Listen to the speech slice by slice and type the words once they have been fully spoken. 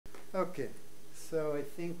Okay, so I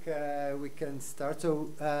think we can start. So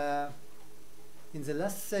in the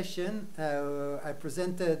last session, I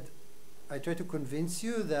tried to convince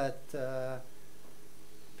you that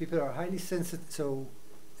people are highly sensitive. So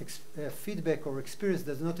feedback or experience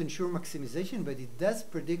does not ensure maximization, but it does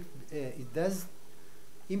predict. It does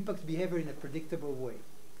impact behavior in a predictable way.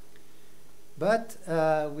 But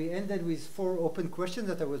we ended with 4 open questions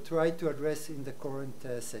that I will try to address in the current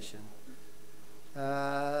session.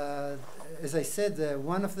 As I said,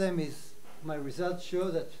 one of them is my results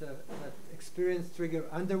show that experience trigger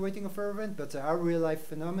underweighting of error event, but there are real-life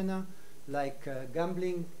phenomena like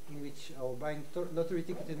gambling, in which or buying lottery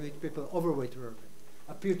ticket in which people overweight error event,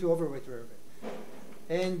 appear to overweight error event.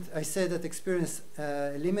 And I said that experience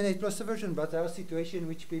eliminate loss aversion, but there are situations in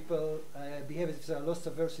which people behave as if they are loss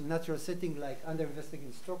averse in natural setting, like underinvesting in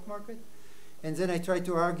the stock market. And then I tried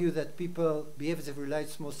to argue that people behave as if they rely on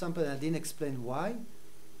small sample, and I didn't explain why.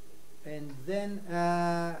 And then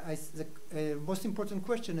the most important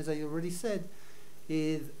question, as I already said,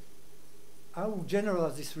 is how general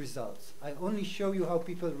are these results? I only show you how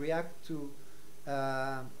people react to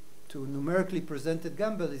numerically presented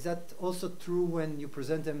gamble. Is that also true when you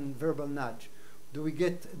present them verbal nudge? Do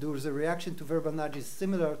the reaction to verbal nudge is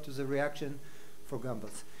similar to the reaction for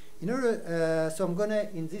gambles? In order, so I'm gonna,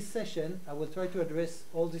 in this session, I will try to address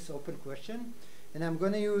all these open questions, and I'm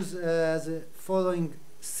gonna use the following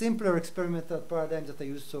simpler experimental paradigms that I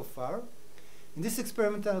used so far. In this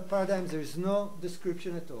experimental paradigm, there is no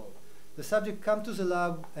description at all. The subject come to the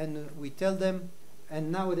lab, and we tell them,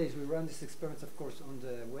 and nowadays we run these experiments, of course, on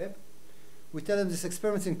the web. We tell them these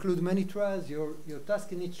experiments include many trials. Your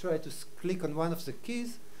task in each trial to click on one of the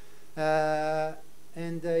keys,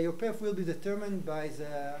 and your payoff will be determined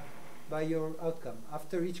by your outcome.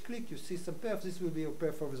 After each click, you see some payoff. This will be your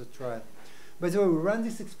payoff over the trial. By the way, we run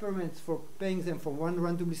these experiments for paying them for one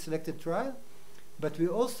randomly selected trial, but we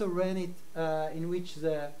also ran it in which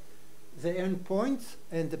they earn points,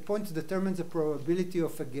 and the points determine the probability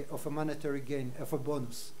of a monetary gain, of a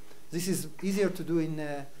bonus. This is easier to do in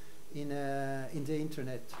the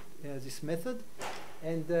internet, this method.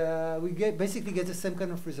 And we basically get the same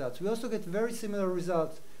kind of results. We also get very similar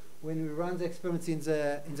results when we run the experiments in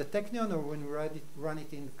the Technion or when we run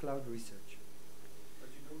it in cloud research.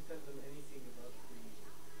 But you don't tell them anything about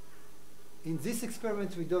the... In this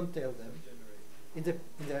experiment, we don't tell them. In the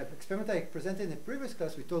experiment I presented in the previous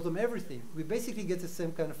class, we told them everything. We basically get the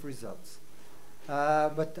same kind of results.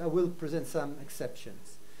 But I will present some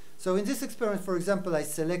exceptions. So in this experiment, for example, I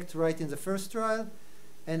select right in the first trial,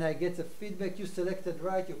 and I get the feedback. You selected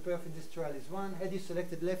right, your payoff in this trial is 1. Had you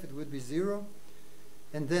selected left, it would be 0.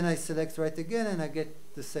 And then I select right again, and I get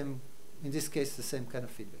the same, in this case, the same kind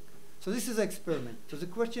of feedback. So this is an experiment. So the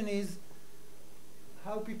question is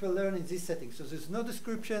how people learn in this setting. So there's no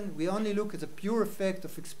description. We only look at the pure effect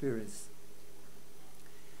of experience.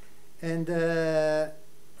 And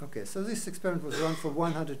okay, so this experiment was run for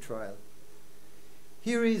 100 trials.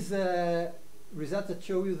 Here is results that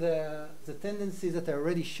show you the tendencies that I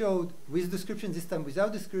already showed with description, this time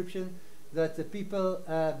without description, that the people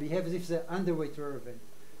behave as if they're underweight error event.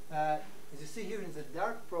 As you see here in the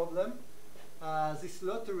dark problem, this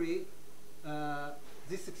lottery,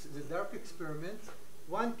 the dark experiment,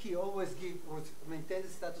 one key always maintain the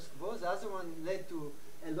status quo. The other one led to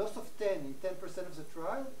a loss of 10 in 10% of the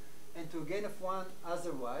trial, and to a gain of 1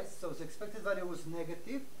 otherwise. So the expected value was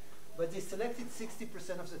negative, but they selected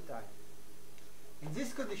 60% of the time. In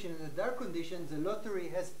this condition, in the dark condition, the lottery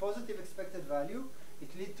has positive expected value.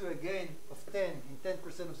 It leads to a gain of 10 in 10%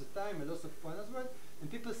 of the time, a loss of 1 as well,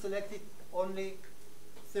 and people select it only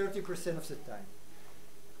 30% of the time.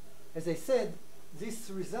 As I said,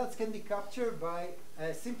 these results can be captured by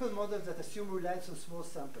simple models that assume reliance on small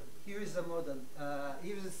sample. Here is a model.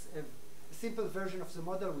 Here is a simple version of the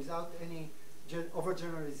model without any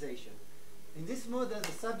overgeneralization. In this model,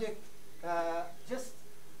 the subject just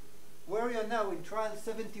where we are now in trial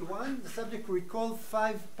 71, the subject recalled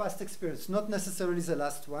 5 past experiences, not necessarily the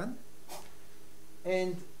last one,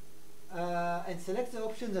 and select the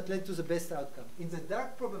option that led to the best outcome. In the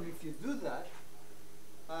dark problem, if you do that,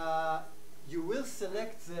 you will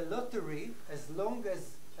select the lottery as long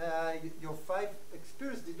as your 5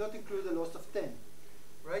 experiences did not include a loss of 10,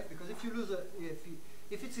 right? Because if you lose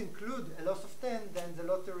if it's include a loss of 10, then the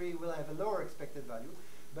lottery will have a lower expected value.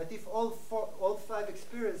 But if all 5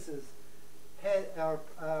 experiences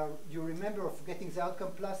you remember of getting the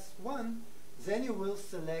outcome +1, then you will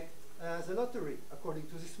select the lottery according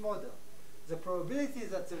to this model. The probability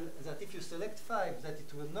that if you select 5, that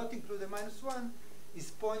it will not include a -1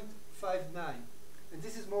 is 0.59. And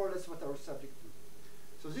this is more or less what our subject do.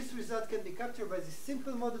 So this result can be captured by this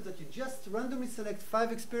simple model that you just randomly select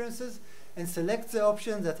 5 experiences and select the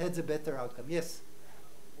option that had the better outcome. Yes?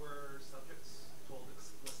 Were subjects told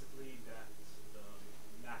explicitly that the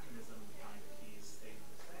mechanism behind the keys stayed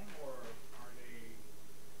the same, or are they,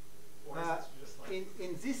 or is this just like...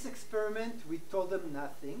 In this experiment, we told them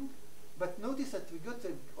nothing, but notice that we got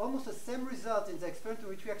almost the same result in the experiment in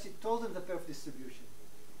which we actually told them the pair of distribution.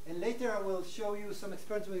 And later I will show you some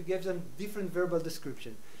experiments where we gave them different verbal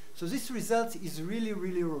description. So this result is really,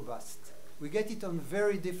 really robust. We get it on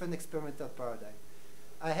very different experimental paradigm.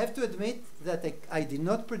 I have to admit that I did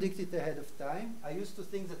not predict it ahead of time. I used to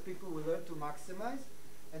think that people will learn to maximize,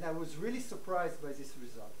 and I was really surprised by these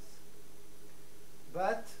results.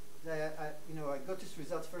 But I got this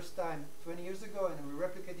result first time 20 years ago, and we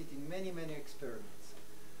replicate it in many, many experiments.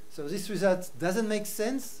 So this result doesn't make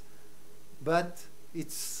sense, but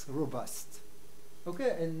it's robust.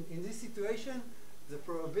 Okay, and in this situation, the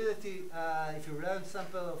probability, if you rely on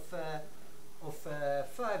sample of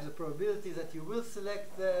 5, the probability that you will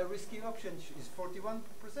select the risky option is 41%,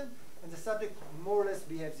 and the subject more or less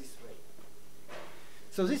behaves this way.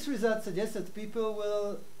 So this result suggests that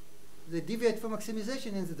people they deviate from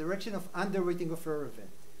maximization in the direction of underweighting of error event.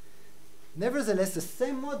 Nevertheless, the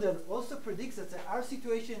same model also predicts that there are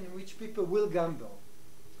situations in which people will gamble.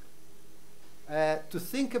 To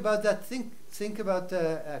think about that, think about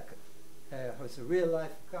how's a real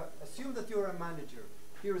life. Assume that you're a manager.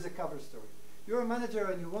 Here is a cover story. You're a manager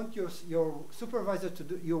and you want your supervisor to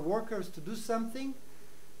do, your workers to do something,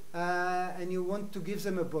 and you want to give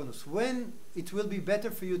them a bonus. When it will be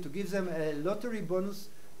better for you to give them a lottery bonus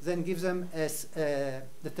than give them a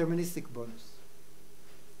deterministic bonus?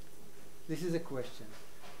 This is a question.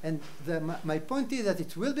 And my point is that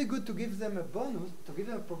it will be good to give them a bonus, to give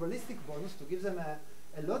them a probabilistic bonus, to give them a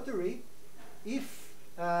lottery, if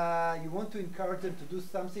you want to encourage them to do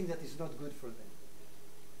something that is not good for them.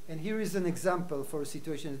 And here is an example for a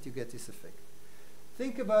situation that you get this effect.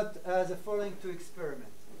 Think about the following 2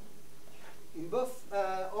 experiments. In both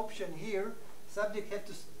option here, subject have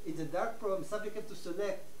to, in the dark problem, subject have to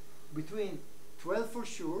select between 12 for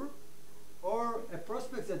sure, or a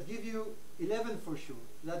prospect that give you 11 for sure.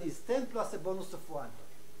 That is 10 plus a bonus of 1.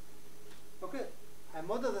 Okay, a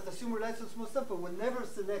model that assumes reliance on small sample will never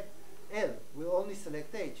select L, will only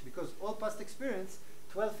select H, because all past experience,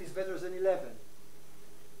 12 is better than 11.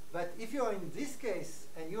 But if you are in this case,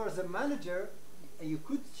 and you are the manager, and you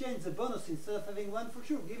could change the bonus instead of having 1 for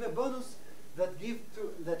sure, give a bonus that lead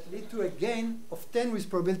to a gain of 10 with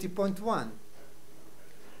probability 0.1.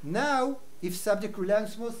 Now, if subject relies on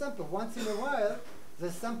small sample, once in a while,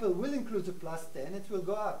 the sample will include the plus 10, it will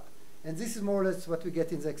go up. And this is more or less what we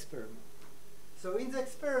get in the experiment. So in the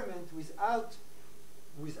experiment, with a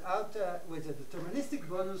deterministic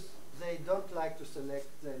bonus, they don't like to select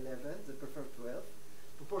the 11, they prefer 12.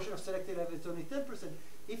 Proportion of selected 11 is only 10%.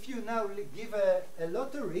 If you now give a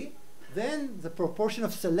lottery, then the proportion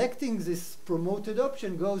of selecting this promoted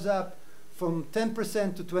option goes up from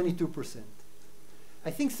 10% to 22%. I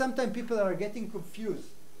think sometimes people are getting confused.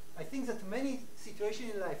 I think that many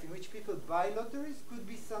situations in life in which people buy lotteries could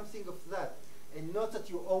be something of that, and not that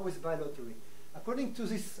you always buy lottery. According to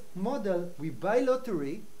this model, we buy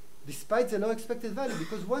lottery despite the low expected value,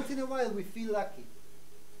 because once in a while we feel lucky.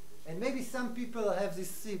 And maybe some people have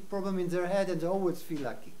this problem in their head and they always feel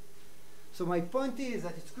lucky. So my point is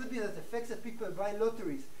that it could be that the fact that people buy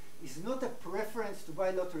lotteries is not a preference to buy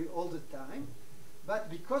lottery all the time,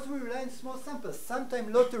 but because we rely on small samples,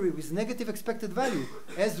 sometimes lottery with negative expected value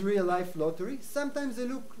as real life lottery, sometimes they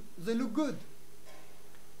look good.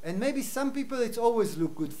 And maybe some people it's always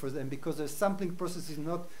look good for them because the sampling process is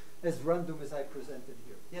not as random as I presented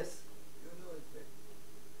here. Yes? You know if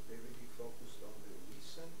they really focused on the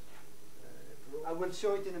recent growth? I will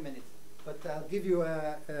show it in a minute, but I'll give you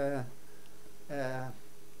a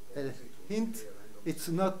hint. It's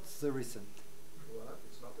not the recent. What?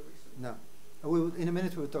 It's not the recent? No. In a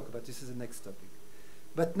minute we'll talk about this. Is the next topic.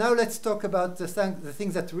 But now let's talk about the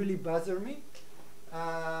things that really bother me.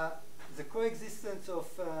 The coexistence of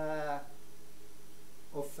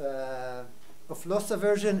loss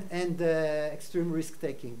aversion and extreme risk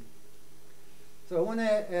taking. So I want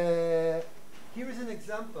to, here is an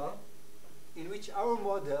example in which our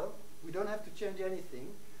model, we don't have to change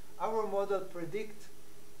anything, our model predict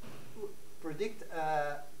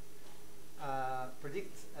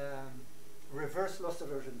reverse loss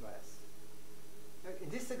aversion bias. In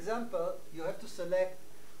this example, you have to select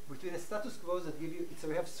between a status quo that give you, so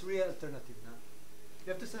we have 3 alternatives now.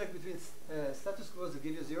 You have to select between status quos that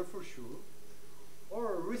give you 0 for sure,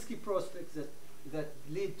 or risky prospects that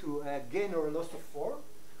lead to a gain or a loss of 4,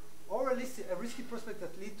 or a risky prospect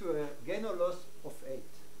that lead to a gain or loss of 8.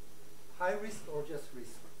 High risk or just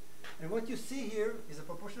risk. And what you see here is a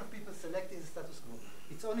proportion of people selecting the status quo.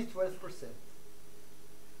 It's only 12%.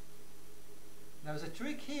 Now there's a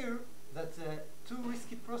trick here that two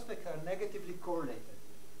risky prospects are negatively correlated.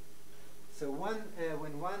 So when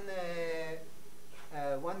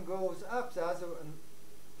one goes up, the other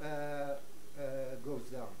goes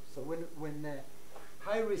down. So when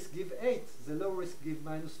high risk give 8, the low risk give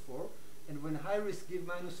 -4, and when high risk give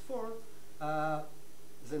 -4,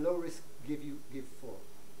 the low risk give 4.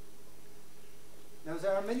 Now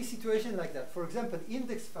there are many situations like that. For example,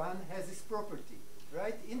 index fund has this property,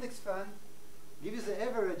 right? Index fund gives you the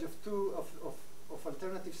average of of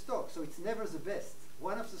alternative stocks, so it's never the best.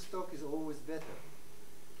 One of the stock is always better.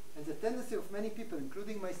 And the tendency of many people,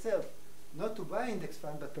 including myself, not to buy index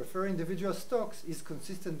fund but prefer individual stocks is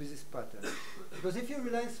consistent with this pattern. Because if you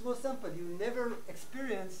rely on small sample, you never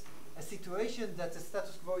experience a situation that the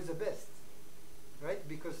status quo is the best, right?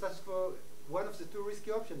 Because status quo, one of the two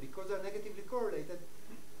risky options, because they're negatively correlated,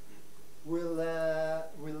 will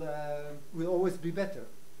always be better,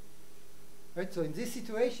 right? So in this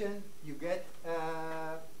situation, you get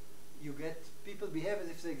people behave as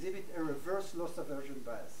if they exhibit a reverse loss aversion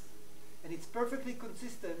bias, and it's perfectly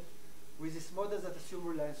consistent with this model that assume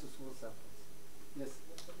reliance on small samples. Yes.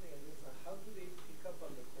 Something like this. How do they pick up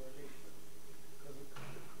on the correlation? Because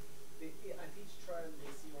at each trial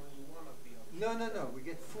they see only one of the options. No. We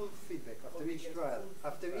get full feedback after each trial.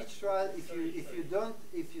 After each trial, if you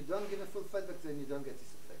don't give a full feedback, then you don't get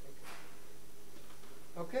this effect.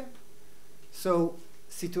 Okay. So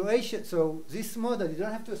this model, you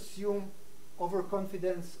don't have to assume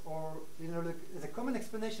overconfidence, or the common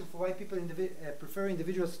explanation for why people prefer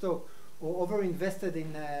individual stock or over-invested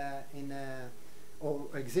or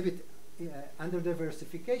exhibit under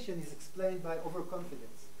diversification is explained by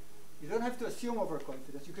overconfidence. You don't have to assume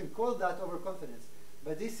overconfidence. You can call that overconfidence,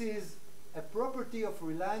 but this is a property of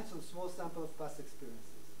reliance on small sample of past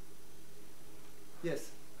experiences.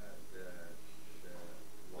 Yes.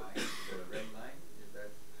 The red line, is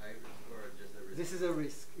that high risk or just a risk? This is a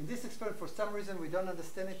risk. In this experiment, for some reason we don't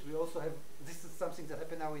understand it. We also have, this is something that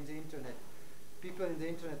happens now in the internet. People in the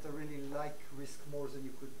internet are really like risk more than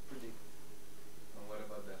you could predict. And what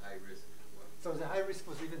about the high risk one? So the high risk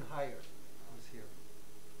was even higher. It was here.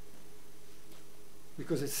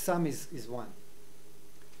 Because its sum is 1.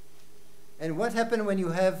 And what happens when you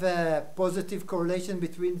have a positive correlation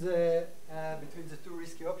between the two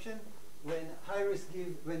risky options?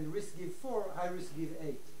 When risk give 4, high risk give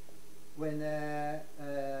 8. When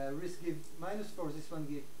risk give -4, this one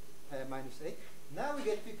give -8. Now we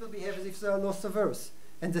get people behave as if they are loss averse.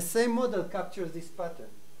 And the same model captures this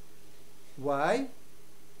pattern. Why?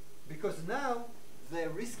 Because now the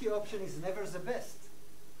risky option is never the best.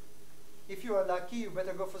 If you are lucky, you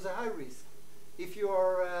better go for the high risk. If you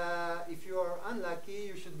are unlucky,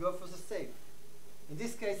 you should go for the safe. In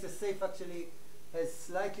this case, the safe actually has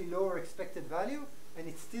slightly lower expected value, and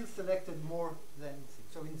it's still selected more than.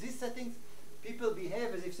 So in these settings, people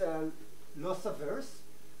behave as if they are loss averse,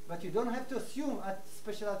 but you don't have to assume a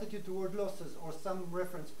special attitude toward losses or some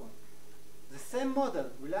reference point. The same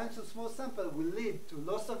model, reliance on small sample, will lead to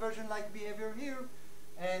loss aversion-like behavior here,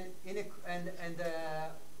 and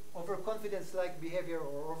overconfidence-like behavior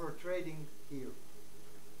or overtrading here.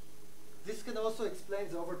 This can also explain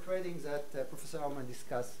the overtrading that Professor Aumann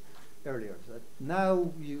discussed earlier. That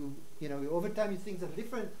now over time you think that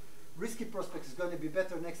different risky prospects is going to be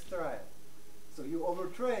better next trial. So you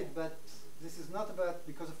overtrade, but this is not about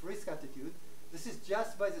because of risk attitude. This is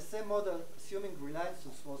just by the same model assuming reliance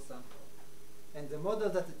on small sample. And the model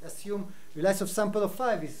that assume reliance of sample of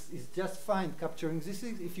 5 is just fine capturing this.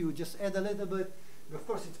 If you just add a little bit, of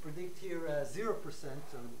course it's predict here 0%,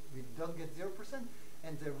 so we don't get 0%.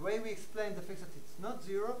 And the way we explain the fact that it's not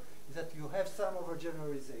 0 is that you have some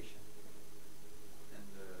overgeneralization. And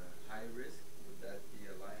the high risk, would that be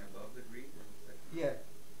a line above the green? Yeah,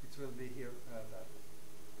 it will be here.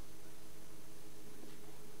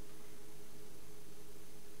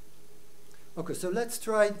 Okay, so let's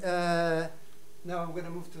try. Now I'm going to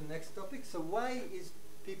move to the next topic. So why is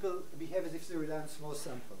people behave as if they rely on small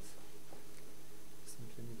samples?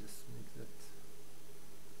 Let me just make that.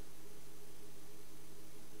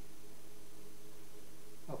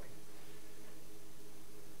 Okay.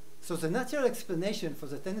 So the natural explanation for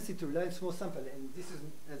the tendency to rely on small sample, and this is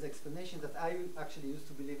an explanation that I actually used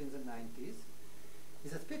to believe in the 90s,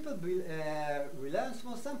 is that people rely on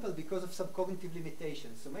small sample because of some cognitive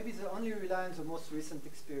limitations. So maybe they only rely on the most recent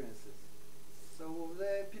experiences. So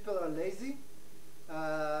the people are lazy.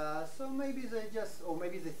 So maybe they just, or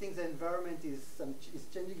maybe they think the environment is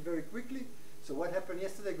changing very quickly. So what happened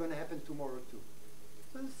yesterday going to happen tomorrow too.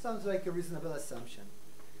 So this sounds like a reasonable assumption.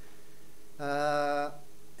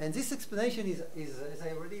 And this explanation is, as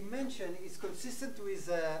I already mentioned, is consistent with,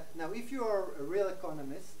 now if you are a real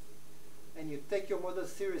economist and you take your model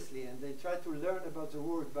seriously and then try to learn about the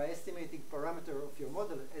world by estimating parameter of your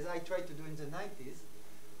model, as I tried to do in the 90s,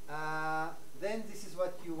 then this is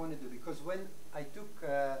what you want to do. Because when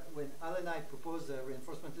when Al and I proposed a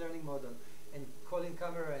reinforcement learning model and Colin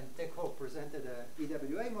Kammerer and Tech Hope presented a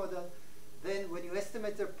EWA model, then when you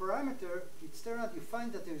estimate the parameter, it turns out you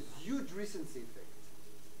find that there's huge recency effect.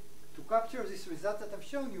 To capture this result that I've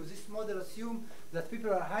shown you, this model assumes that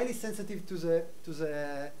people are highly sensitive to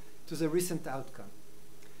the recent outcome.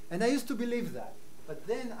 And I used to believe that. But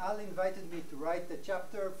then Al invited me to write a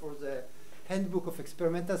chapter for the Handbook of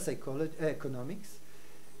Experimental Psychology, Economics.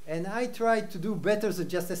 And I tried to do better than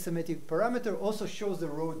just estimating parameter, also shows the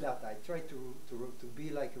raw data. I tried to be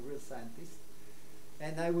like a real scientist.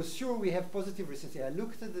 And I was sure we have positive recency. I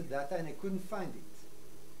looked at the data and I couldn't find it.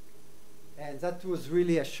 And that was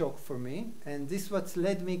really a shock for me. And this what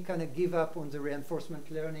led me kind of give up on the reinforcement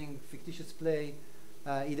learning, fictitious play,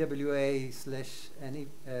 EWA/any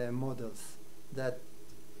models that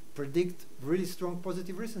predict really strong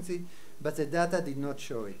positive recency, but the data did not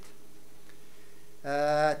show it.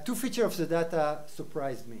 Two features of the data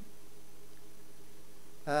surprised me.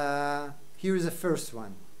 Here is the first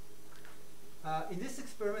one. In this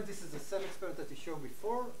experiment, this is the same experiment that we showed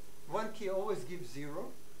before. One key always gives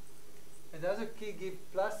 0, and the other key gives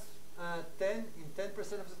plus 10 in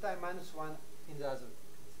 10% of the time, minus 1 in the other.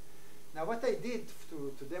 Now what I did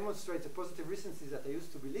to demonstrate the positive recency that I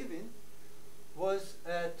used to believe in was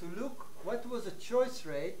to look what was the choice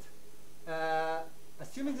rate,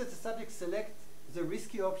 assuming that the subject select the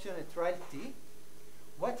risky option at trial T.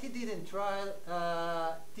 What he did in trial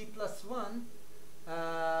T plus 1,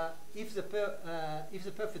 if the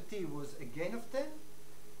perfect T was a gain of 10,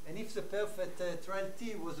 and if the perfect trial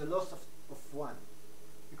T was a loss of 1,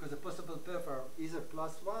 because the possible perf are either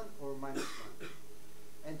plus 1 or minus 1.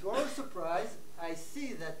 And to our surprise, I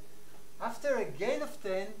see that after a gain of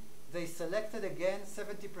 10, they selected again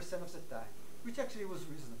 70% of the time, which actually was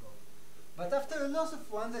reasonable. But after a loss of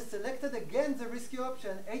 1, they selected again the risky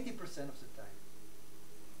option 80% of the time.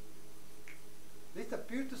 This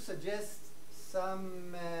appears to suggest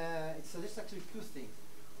it suggests actually two things.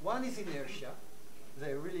 One is inertia.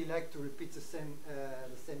 They really like to repeat the same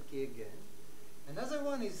key again. Another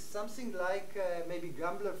one is something like maybe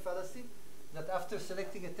gambler fallacy, that after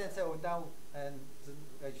selecting a 10, say, oh, now and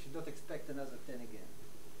I should not expect another 10 again.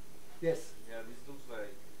 Yes? Yeah, this looks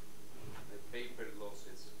like the paper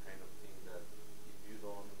losses kind of thing, that if you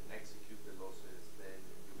don't execute the losses, then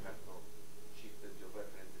you have not shifted your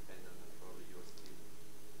reference dependent and probably you're still.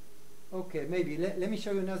 Okay, maybe. Let me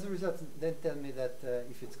show you another result, then tell me that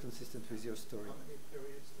if it's consistent with your story. How many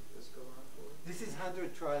periods did this go on for? This is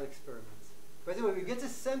 100 trial experiments. By the way, we get the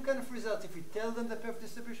same kind of result if we tell them the perfect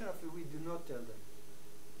distribution or if we do not tell them.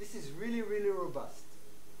 This is really, really robust.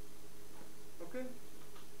 Okay?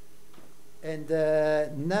 And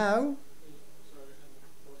now... Sorry,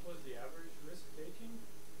 what was the average risk taking?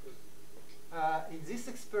 in this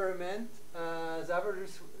experiment, the average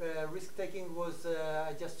risk taking was,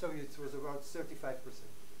 I just showed you, it was about 35%.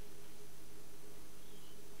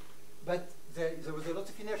 But there was a lot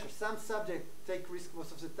of inertia. Some subjects take risk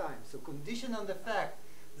most of the time. So conditioned on the fact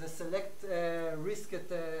they select risk at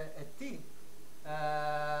T,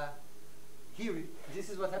 here, this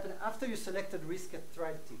is what happened after you selected risk at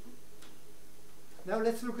trial T. Now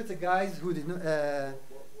let's look at the guys who did not...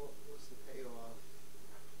 What was the payoff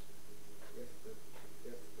if the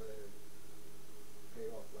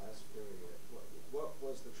payoff last period? What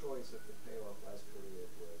was the choice if the payoff last period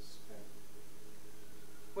was 10?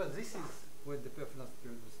 Well, this is when the perfect last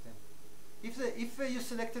period was 10. If you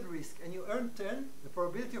selected risk and you earned 10, the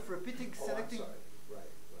probability of repeating selecting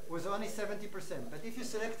was only 70%. But if you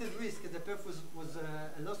selected risk and the perf was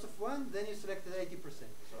a loss of 1, then you selected 80%.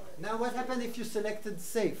 Now what happened if you selected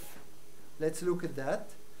safe? Let's look at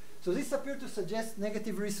that. So this appeared to suggest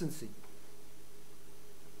negative recency.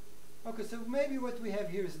 Okay, so maybe what we have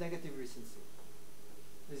here is negative recency.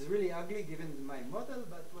 It's really ugly given my model,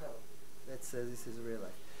 but well, this is real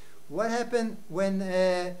life. What happened when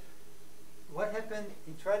what happened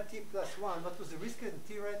in trial T plus 1? What was the risk in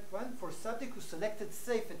T right 1 for subject who selected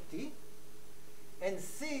safe at T and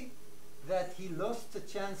see that he lost the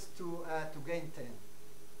chance to gain 10?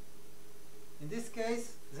 In this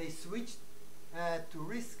case, they switched to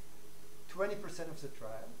risk 20% of the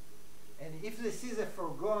trial, And if they see the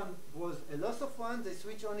foregone was a loss of 1, they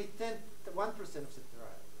switch only 1% of the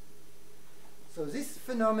trial. So this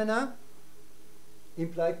phenomena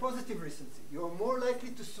imply positive recency. You're more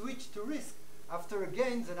likely to switch to risk after a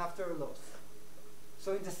gain than after a loss.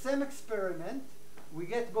 So in the same experiment, we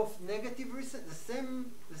get both negative recency, the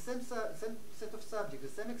same set of subjects,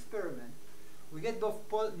 the same experiment. We get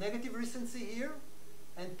both negative recency here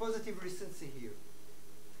and positive recency here.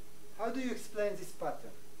 How do you explain this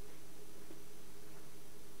pattern?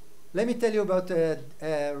 Let me tell you about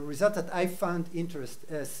a result that I found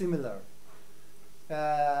similar.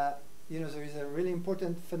 You know, there is a really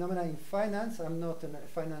important phenomenon in finance. I'm not a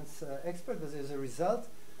finance expert, but there's a result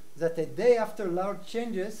that a day after large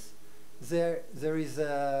changes, there is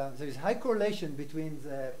high correlation between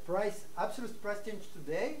the absolute price change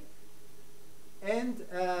today and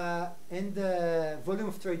the volume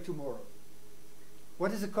of trade tomorrow.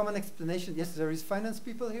 What is the common explanation? Yes, there is finance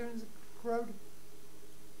people here in the crowd.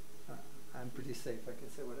 I'm pretty safe. I can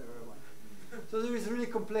say whatever I want. So there is really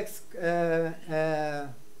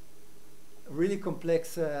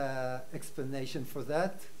complex explanation for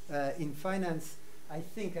that. In finance, I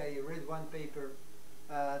think I read one paper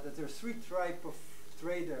that there are 3 types of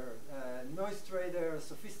trader: noise trader,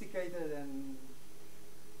 sophisticated, and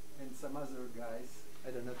some other guys. I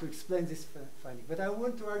don't know to explain this finding, but I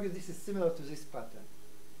want to argue this is similar to this pattern.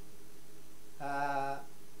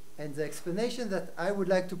 And the explanation that I would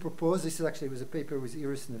like to propose, this is actually was a paper with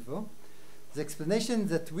Iris Neveau. The explanation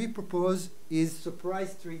that we propose is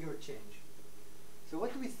surprise trigger change. So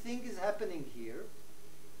what we think is happening here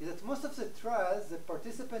is that most of the trials, the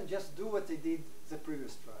participants just do what they did the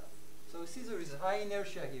previous trial. So you see there is high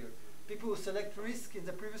inertia here. People who select risk in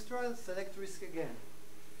the previous trial select risk again.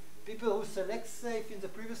 People who select safe in the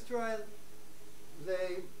previous trial,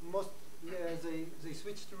 they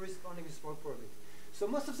switch to risk only with small probability. So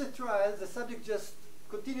most of the trials, the subject just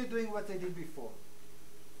continue doing what they did before.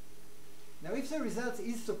 Now, if the result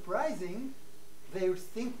is surprising, they are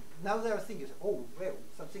thinking, oh, well,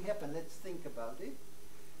 something happened, let's think about it.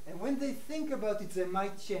 And when they think about it, they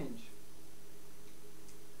might change.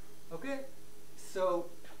 Okay? So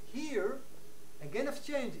here, a gain of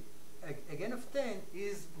 10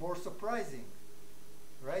 is more surprising,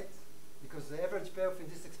 right? Because the average payoff in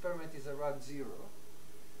this experiment is around 0.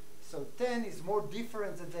 So 10 is more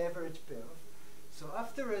different than the average payoff. So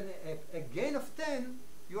after a gain of 10,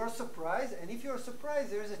 you are surprised, and if you are surprised,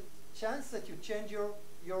 there is a chance that you change your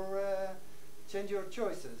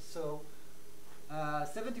choices. So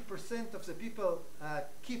 70% of the people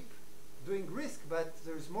keep doing risk, but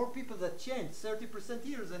there's more people that change, 30%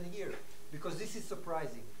 here than here, because this is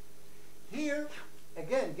surprising. Here,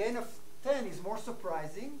 again, gain of 10 is more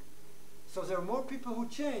surprising, so there are more people who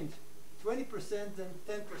change, 20% than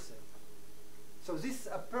 10%. So this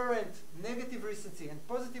apparent negative recency and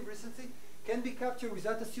positive recency can be captured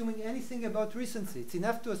without assuming anything about recency. It's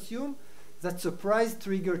enough to assume that surprise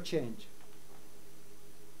trigger change.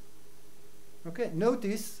 Okay,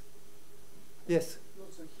 notice, yes? No,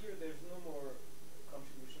 so here there's no more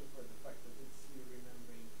contribution for the fact that it's you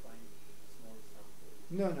remembering fine small samples.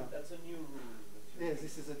 No. That's a new rule. Yes,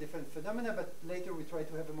 this is a different phenomena, but later we try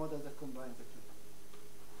to have a model that combines the two.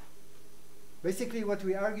 Basically, what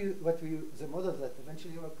we argue, the model that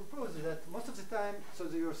eventually we will propose is that most of the time, so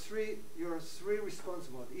your three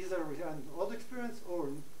response mode, either an old experience or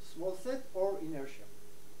small set or inertia.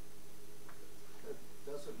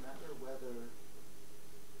 Does it matter whether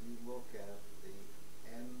you look at the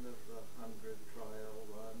end of the 100 trial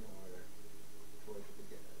run or toward the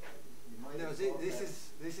beginning? You might No,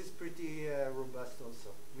 this is pretty robust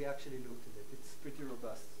also. We actually looked at it. It's pretty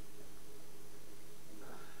robust.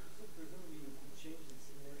 So presumably you could change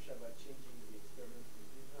this inertia by changing the experimental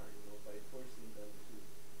design, by forcing them to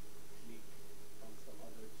click on some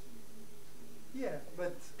other keys in between. Yeah,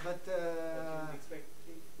 but But you would expect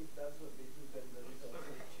if that's what they do, then the results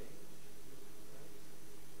will change. Right?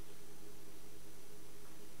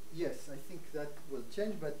 yes, I think that will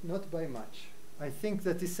change, but not by much. I think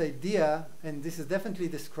that this idea, and this is definitely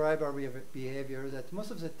describe our behavior, that most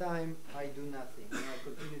of the time I do nothing, and I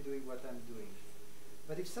continue doing what I'm doing.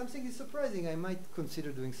 But if something is surprising, I might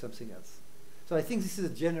consider doing something else. So I think this is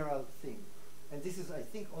a general thing. And this is, I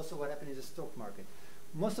think, also what happened in the stock market.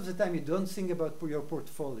 Most of the time you don't think about your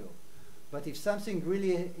portfolio. But if something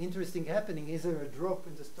really interesting happening, either a drop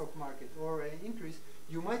in the stock market or an increase,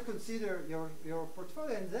 you might consider your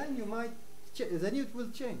portfolio, and then you might then it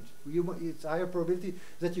will change. It's higher probability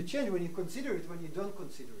that you change when you consider it, when you don't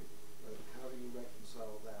consider it. But how do you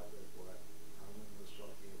reconcile that with what Alan was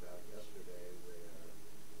talking about yesterday, where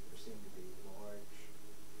there seemed to be a large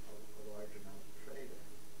amount of trading?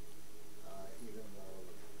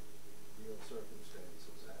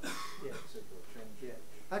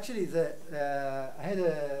 actually, I had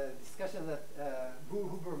a discussion that Gur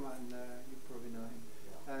Huberman, you probably know him,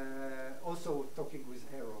 also talking with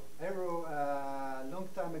Arrow. Arrow, a long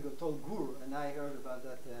time ago, told Gur, and I heard about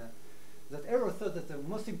that, that Arrow thought that the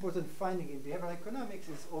most important finding in behavioral economics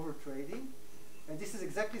is overtrading, and this is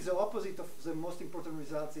exactly the opposite of the most important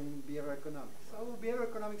results in behavioral economics. So behavioral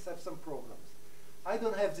economics have some problems. I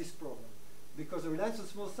don't have this problem, because the reliance on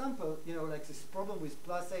small sample, you know, like this problem with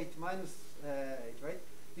 +8, -8, right?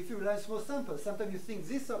 If you rely on small sample, sometimes you think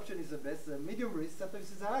this option is the best, the medium risk, sometimes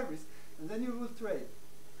it's a high risk, and then you will trade.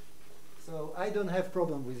 So I don't have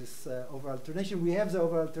problem with this over alternation. We have the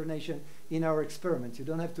over alternation in our experiment. You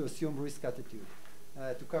don't have to assume risk attitude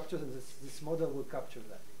to capture this. This model will capture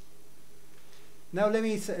that. Now let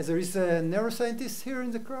me say, there is a neuroscientist here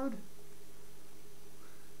in the crowd?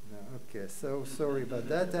 No, okay, so sorry about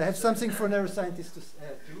that. I have something for neuroscientists to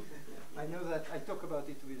add too. I know that I talked about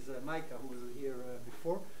it with Micah, who was here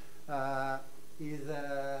before.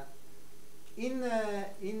 In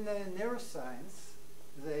neuroscience,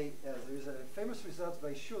 there is a famous result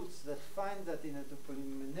by Schultz that find that in a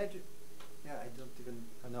dopaminergic, I don't even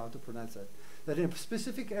know how to pronounce that, that in a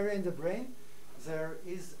specific area in the brain, there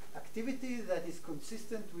is activity that is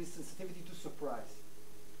consistent with sensitivity to surprise.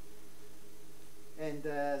 And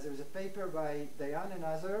there is a paper by Dayan and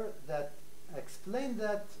others that explained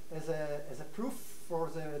that as a proof for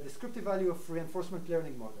the descriptive value of reinforcement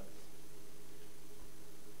learning models.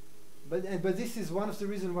 But this is one of the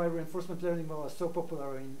reasons why reinforcement learning models are so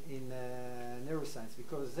popular in neuroscience,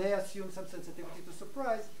 because they assume some sensitivity to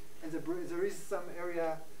surprise, and there is some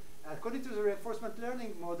area. According to the reinforcement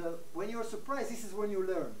learning model, when you're surprised, this is when you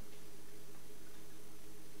learn.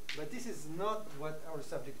 But this is not what our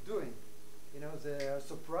subject doing. You know, they are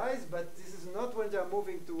surprised, but this is not when they are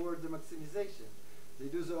moving toward the maximization. They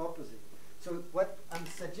do the opposite. So what I'm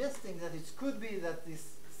suggesting that it could be that these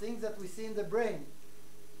things that we see in the brain,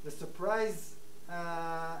 the surprise,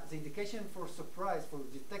 the indication for surprise, for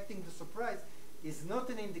detecting the surprise, is not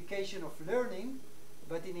an indication of learning,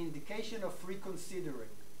 but an indication of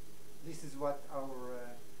reconsidering. This is what our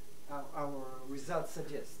results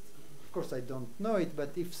suggest. Of course, I don't know it,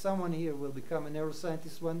 but if someone here will become a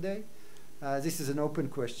neuroscientist one day, this is an open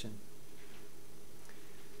question.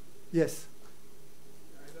 Yes?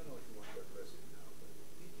 I don't know if you want to address it now, but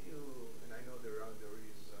did you, and I know there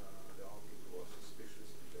is the article was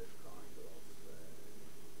suspicious in that kind of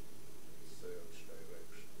search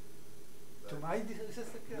direction. To my research?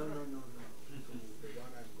 No. To the one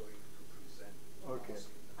I'm going to present. Okay.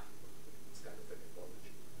 It's kind of an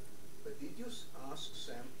apology. But did you ask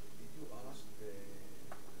Sam, did you ask the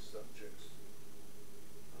subjects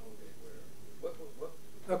how they were? What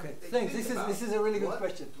Okay, they thanks. think This is a really good what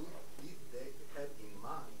question. Did they have in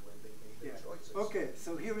mind when they made their choices? Okay,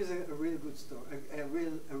 so here is a really good story, a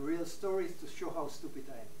real story to show how stupid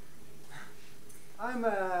I am.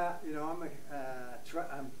 I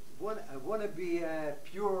want to be a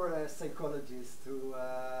pure psychologist who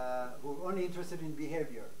only interested in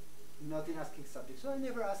behavior, not in asking subjects. So I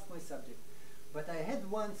never asked my subject, but I had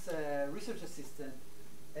once a research assistant,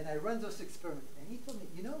 and I ran those experiments, and he told me,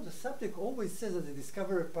 you know, the subject always says that they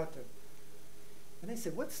discover a pattern. And I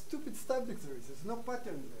said, what stupid subject there is? There's no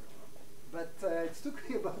pattern there. But it took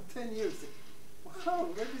me about 10 years. Wow,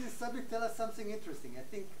 maybe this subject tell us something interesting. I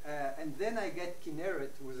think, and then I get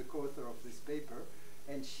Kinneret, who was a co-author of this paper,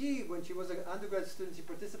 and she, when she was an undergrad student, she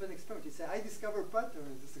participated in an experiment. She said, I discovered a pattern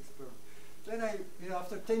in this experiment. Then I,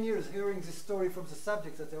 after 10 years hearing this story from the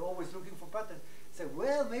subjects that they're always looking for patterns, I said,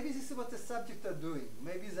 well, maybe this is what the subjects are doing.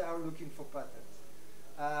 Maybe they are looking for patterns.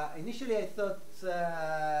 Initially, I thought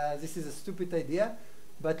this is a stupid idea,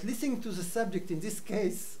 but listening to the subject in this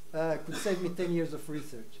case could save me 10 years of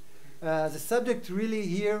research. The subject really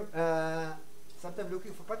here, sometimes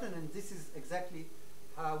looking for pattern, and this is exactly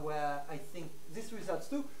how I think this results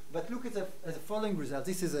too. But look at the following result.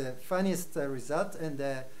 This is the funniest result, and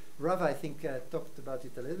Rava, I think, talked about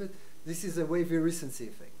it a little bit. This is a wavy recency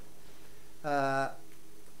effect.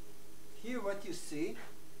 Here what you see,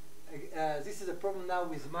 this is a problem now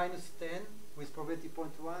with -10, with probability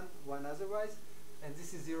 0.1, 1 otherwise, and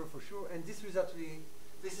this is 0 for sure. And this result,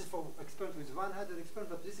 this is for experiment with 100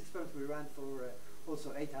 experiment, but this experiment we ran for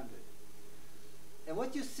also 800. And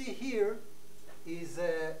what you see here is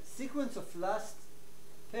a sequence of last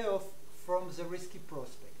payoff from the risky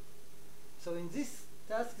prospect. So in this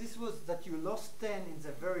task, this was that you lost 10 in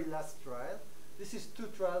the very last trial. This is 2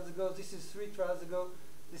 trials ago, this is 3 trials ago,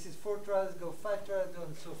 this is 4 trials ago, 5 trials ago,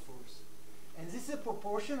 and so forth. And this is a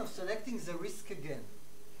proportion of selecting the risk again.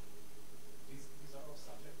 These are all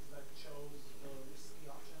subjects that chose the risky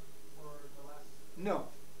option for the last? No.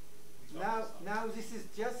 Now this is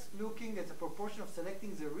just looking at the proportion of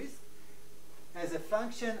selecting the risk as a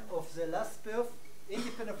function of the last payoff,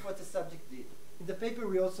 independent of what the subject did. In the paper,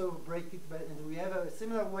 we also break it, and we have a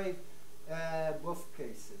similar way both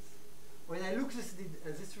cases. When I look at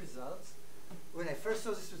this result, when I first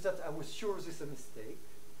saw this result, I was sure this is a mistake.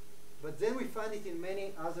 But then we find it in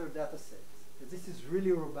many other data sets. This is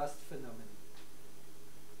really a robust phenomenon.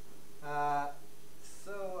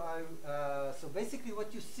 So basically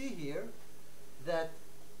what you see here, that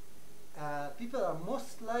people are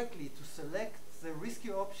most likely to select the risky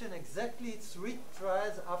option exactly 3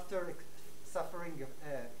 trials after suffering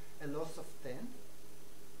a loss of 10.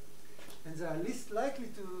 And they are least likely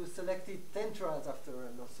to select it 10 trials after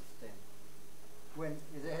a loss of 10. When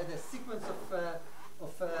they had a sequence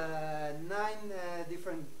of 9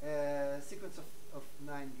 different sequence of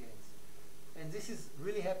 9 gains. And this is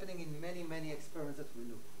really happening in many, many experiments that we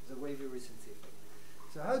look, the wavy recency effect.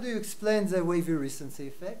 So how do you explain the wavy recency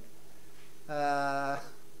effect?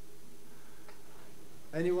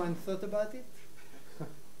 Anyone thought about it?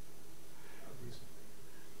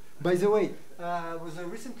 By the way, was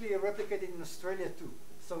recently replicated in Australia too.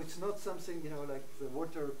 So it's not something, like the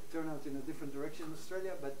water turn out in a different direction in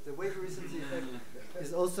Australia, but the wavy recency effect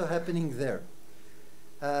is also happening there.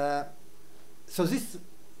 So this,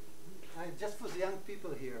 just for the young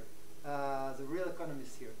people here, the real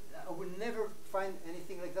economists here, I would never find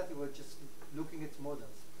anything like that. We were just looking at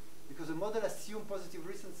models. Because a model assumes positive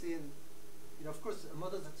recency, and of course, a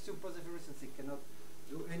model that assumes positive recency cannot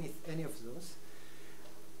do any of those.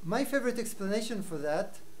 My favorite explanation for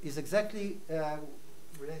that is exactly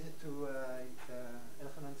related to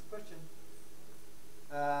Elhanan's question.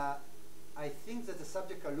 I think that the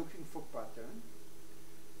subjects are looking for pattern,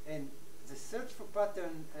 and the search for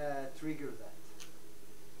pattern triggers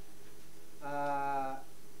that.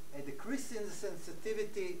 A decrease in the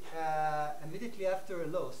sensitivity immediately after a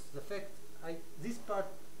loss. The fact, this part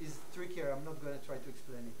is trickier. I'm not going to try to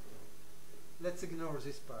explain it. Let's ignore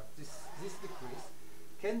this part. This decrease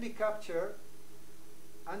can be captured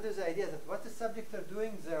under the idea that what the subjects are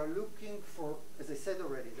doing, they are looking for, as I said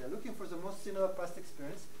already, they're looking for the most similar past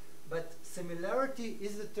experience, but similarity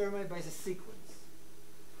is determined by the sequence.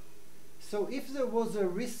 So if there was a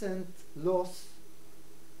recent loss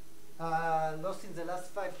in the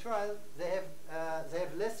last 5 trials, they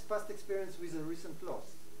have less past experience with a recent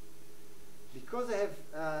loss. Because they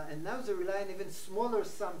have, and now they rely on even smaller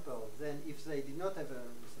sample than if they did not have a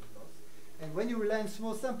recent loss. And when you rely on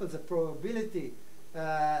small samples, the probability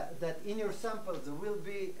that in your sample there will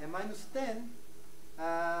be a -10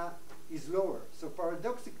 is lower. So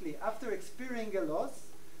paradoxically, after experiencing a loss,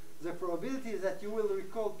 the probability that you will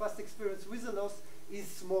recall past experience with a loss is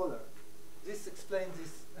smaller. This explains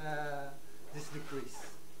this decrease.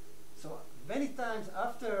 So many times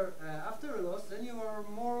after a loss, then you are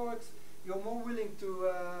more willing to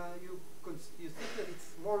you think that it's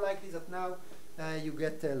more likely that now you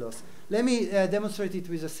get a loss. Let me demonstrate it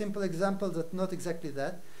with a simple example that's not exactly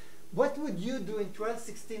that. What would you do in trial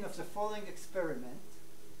 16 of the following experiment,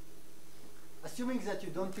 assuming that you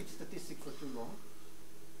don't teach statistics for too long?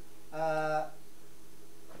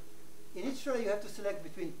 In each trial, you have to select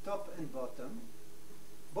between top and bottom.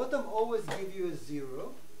 Bottom always give you a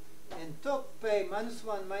 0, and top pay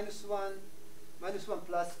 -1, -1, -1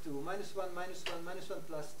 plus 2, -1, -1, -1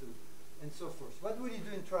 plus 2, and so forth. What would you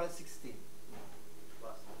do in trial 16?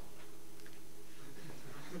 Plus.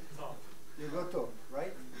 Top. You go top,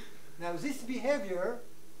 right? Now this behavior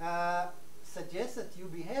suggests that you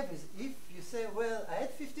behave as if you say, well, I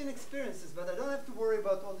had 15 experiences, but I don't have to worry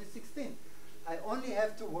about all these 16. I only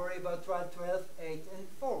have to worry about trial 12, 8, and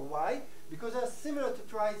 4. Why? Because they are similar to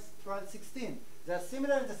trial 16. They are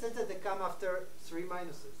similar in the sense that they come after 3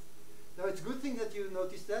 minuses. Now it's a good thing that you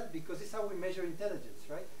notice that, because this is how we measure intelligence,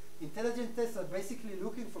 right? Intelligence tests are basically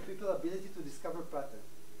looking for people's ability to discover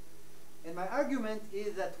patterns. And my argument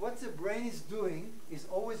is that what the brain is doing is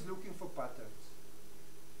always looking for patterns.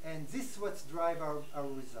 And this is what drives our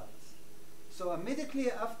results. So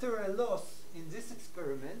immediately after a loss in this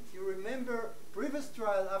experiment, you remember previous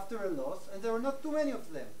trial after a loss, and there are not too many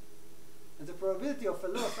of them. And the probability of a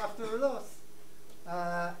loss after a loss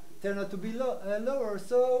turned out to be lower.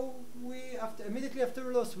 So immediately after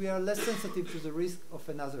a loss, we are less sensitive to the risk of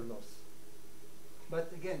another loss.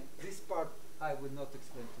 But again, this part I would not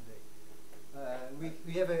explain today.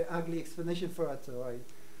 We have an ugly explanation for it, so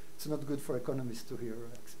it's not good for economists to hear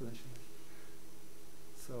explanation.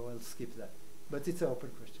 So I'll skip that. But it's an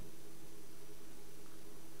open question.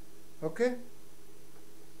 Okay?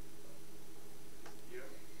 Yeah.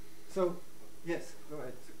 So, yes, go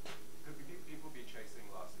ahead. Could people be chasing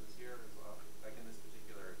losses here as well? Like in this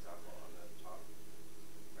particular example, I'm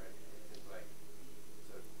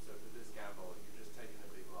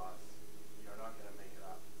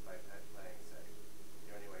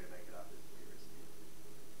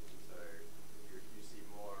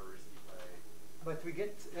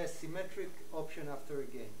get a symmetric option after a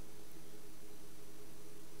gain.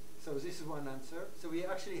 So this is one answer. So we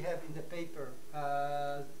actually have in the paper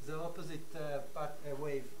the opposite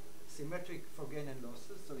wave, symmetric for gain and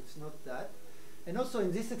losses, so it's not that. And also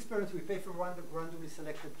in this experiment we pay for randomly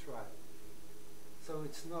selected trial. So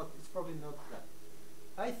it's probably not that.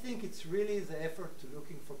 I think it's really the effort to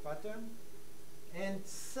looking for pattern and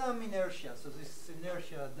some inertia. So this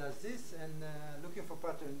inertia does this, and looking for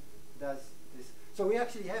pattern does this. So we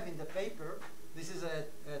actually have in the paper, this is a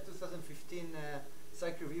 2015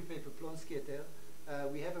 psych review paper, Plonsky et al.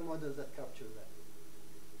 We have a model that captures that.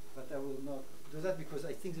 But I will not do that because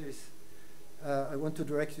I think there is, I want to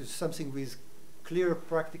direct you to something with clear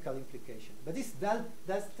practical implication. But this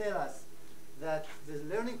does tell us that the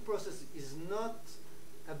learning process is not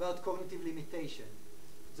about cognitive limitation.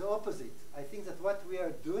 The opposite. I think that what we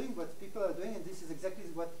are doing, what people are doing, and this is exactly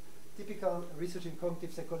what typical research in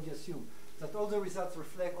cognitive psychology assume, that all the results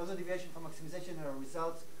reflect, all the deviation from maximization are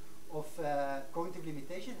results of cognitive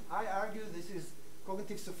limitation. I argue this is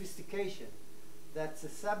cognitive sophistication, that the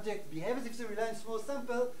subject behaves if they rely on small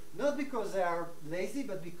sample, not because they are lazy,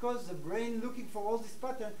 but because the brain looking for all this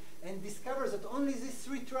pattern and discovers that only these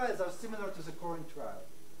 3 trials are similar to the current trial.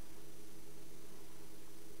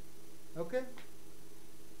 Okay?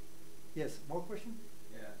 Yes, more question?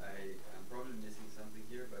 Yeah, I'm probably missing something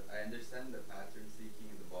here, but I understand the pattern seeking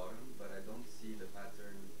in the bottom, but I don't see the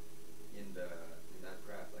pattern in that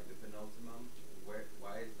graph, like the penultimum.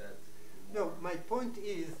 Why is that? No, my point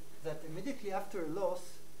is that immediately after a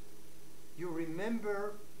loss, you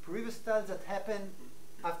remember previous trials that happened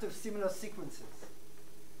after similar sequences.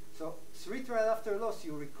 So 3 trials after a loss,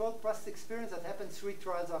 you recall past experience that happened 3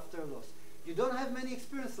 trials after a loss. You don't have many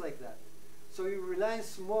experiences like that. So you rely on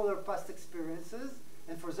smaller past experiences,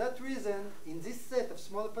 and for that reason, in this set of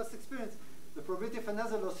smaller past experience, the probability of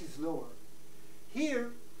another loss is lower.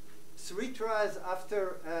 Here, 3 trials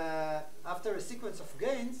after a sequence of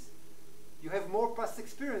gains, you have more past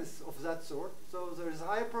experience of that sort, so there is a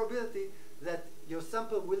higher probability that your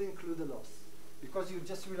sample will include a loss, because you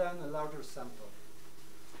just rely on a larger sample.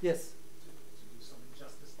 Yes? To do some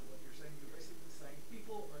justice to what you're saying, you're basically saying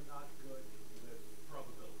people are not good with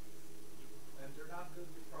probabilities. And they're not good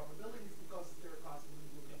with probabilities because they're constantly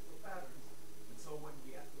looking for patterns. And so when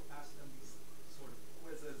we ask them these sort of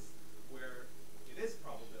quizzes where it is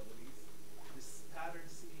probabilities, this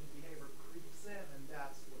pattern-seeking behavior creeps in, and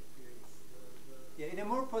that's what creates the Yeah, in a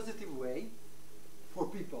more positive way, for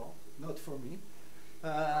people, not for me,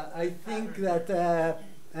 I think that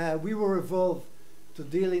we were evolved to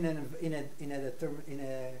deal in a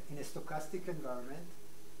stochastic environment,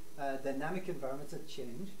 dynamic environments that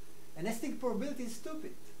change, and I think probability is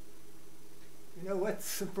stupid. You know,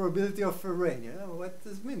 what's the probability of a rain? You know, what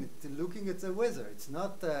does it mean? It's looking at the weather. It's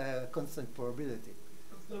not a constant probability.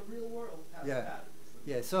 the real world has Yeah. patterns.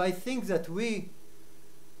 Yeah, so I think that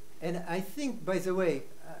and I think, by the way,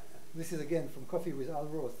 this is again from Coffee with Al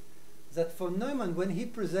Roth, that for Neumann, when he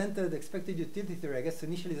presented expected utility theory, I guess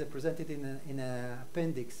initially they presented in an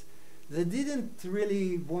appendix, they didn't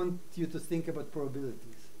really want you to think about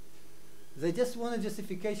probabilities. They just wanted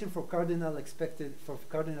justification for cardinal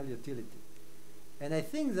utility. And I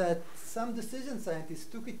think that some decision scientists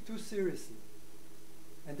took it too seriously,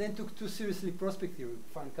 and then took too seriously prospect theory,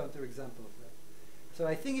 find counterexample of that. So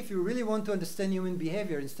I think if you really want to understand human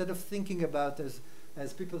behavior, instead of thinking about as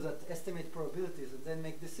people that estimate probabilities and then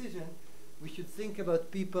make decision, we should think about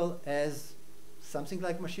people as something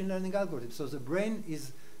like machine learning algorithms. So the brain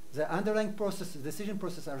is, the underlying process, the decision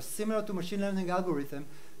process are similar to machine learning algorithm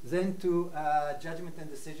than to judgment and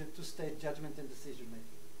decision, two-stage judgment and decision making.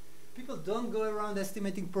 People don't go around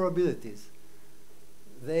estimating probabilities.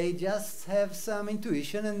 They just have some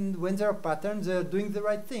intuition, and when there are patterns, they're doing the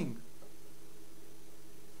right thing.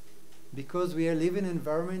 Because we live in an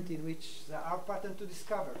environment in which there are patterns to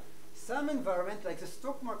discover. Some environment, like the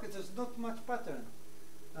stock market, there's not much pattern.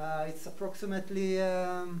 It's approximately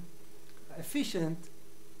efficient,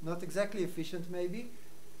 not exactly efficient maybe,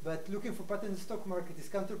 but looking for pattern in the stock market is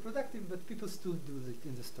counterproductive, but people still do it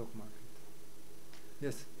in the stock market.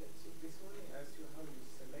 Yes? Yeah, so this morning I asked you how you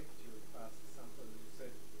select your past sample. You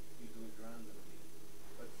said you do it randomly,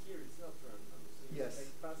 but here it's not random. So you Yes,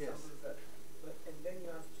 select past yes. samples and then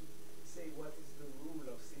you have to say what is the rule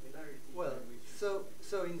of similarity. Well, by which you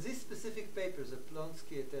so in this specific paper, the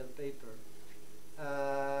Plonsky et al. Paper,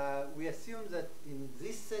 we assume that in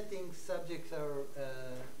this setting, subjects are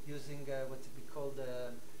using what we call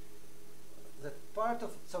that part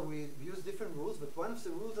of, so we use different rules, but one of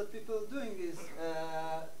the rules that people are doing is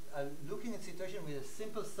looking at situation with a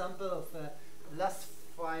simple sample of last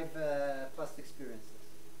 5 past experiences.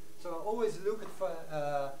 So I always look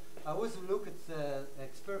at the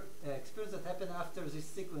experience that happened after this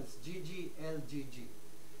sequence GG LGG.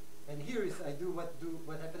 And here is I do what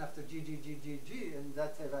happened after GG, and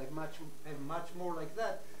that have much more like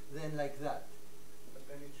that than like that. But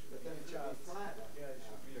then it should But then it should be flat. Yeah, it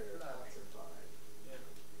should be after flat. after 5. Yeah.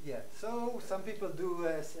 Yeah. So some people do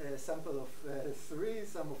a sample of 3,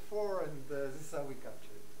 some of 4, and this is how we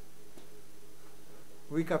capture it.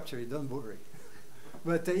 We capture it. Don't worry.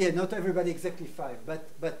 But yeah, not everybody exactly 5. But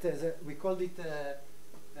we called it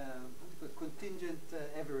contingent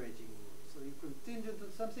averaging. So you contingent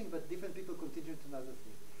on something, but different people contingent on other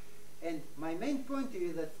things. And my main point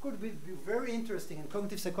is that could be very interesting, and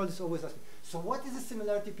cognitive psychologists always ask me, so what is the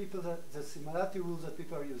similarity rules that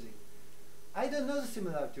people are using? I don't know the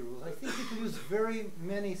similarity rules. I think people use very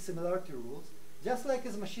many similarity rules, just like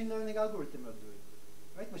as machine learning algorithms are doing.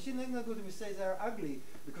 Right? Machine learning algorithms say they are ugly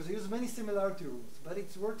because they use many similarity rules, but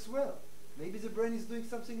it works well. Maybe the brain is doing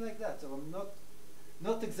something like that. So I'm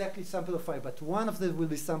not exactly sample of 5, but one of them will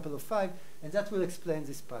be sample of 5, and that will explain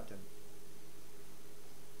this pattern.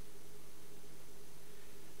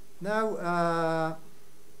 Now,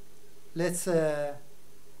 let's.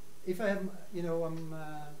 If I have,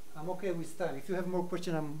 I'm okay with time. If you have more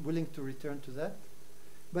questions, I'm willing to return to that.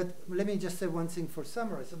 But let me just say one thing for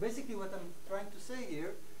summary. So basically, what I'm trying to say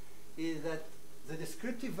here is that the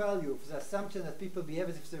descriptive value of the assumption that people behave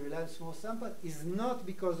as if they rely on small sample is not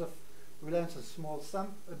because of reliance on small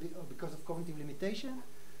sample, because of cognitive limitation.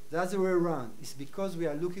 The other way around. It's because we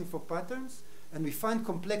are looking for patterns and we find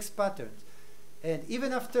complex patterns. And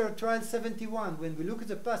even after trial 71, when we look at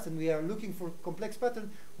the past and we are looking for complex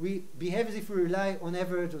patterns, we behave as if we rely on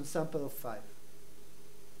average on sample of 5.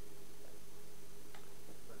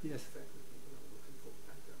 But Yes. the fact that people are looking for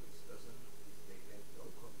patterns doesn't, if they have no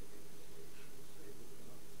cognitive limitations, they would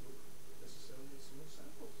not look necessarily at small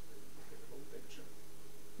samples. They would look at the whole picture.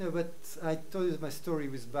 No, but I told you my story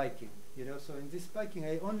with biking. So in this biking,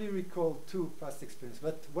 I only recall 2 past experiences,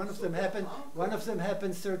 but one of So them that happened. uncle- One of them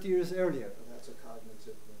happened 30 years earlier. And that's a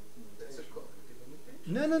cognitive That's a limitation. cognitive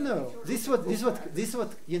limitation. No. If you're This looking for what patterns-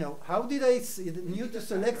 how did I knew to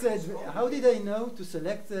select how did I know to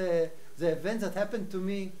select the events that happened to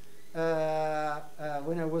me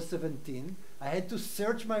when I was 17? I had to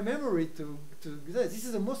search my memory to this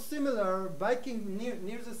is the most similar biking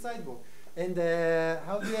near the sidewalk. And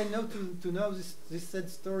how do I know to know this sad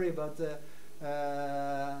story about this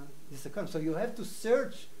account? So you have to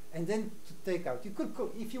search and then to take out. You could,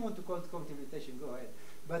 if you want to call it cognitive limitation, go ahead.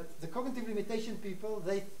 But the cognitive limitation people,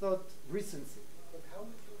 they thought recency. But how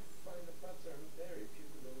would you find a pattern there if you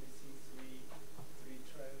could only see three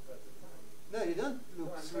trials at a time? No, you don't No,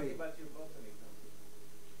 look I'm 3. talking about your bottom example.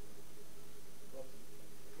 Bottom.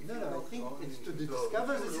 If No, you no, I looked think only- it's to so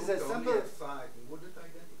discover if you this is looked a only sample. at 5, you wouldn't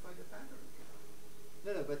identify the pattern.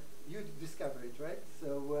 No, but you discover it, right?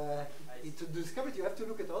 So to discover it, you have to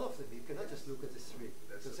look at all of them. You cannot just look at the 3.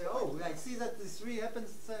 That's To the say, point. oh, I see that the 3 happens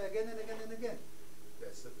again and again and again.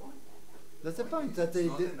 That's the point. That's the point. Is That they it's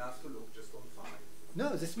not did. enough to look just on 5. No,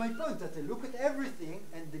 this is my point. That they look at everything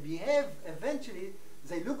and they behave. Eventually,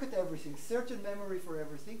 they look at everything, search in memory for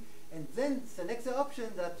everything, and then select the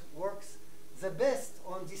option that works the best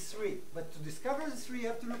on these 3. But to discover the 3, you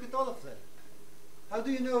have to look at all of them. How do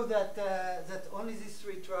you know that that only these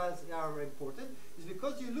 3 trials are important? It's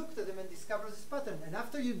because you looked at them and discovered this pattern. And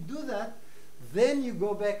after you do that, then you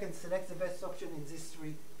go back and select the best option in these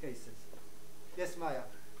 3 cases. Yes, Maya.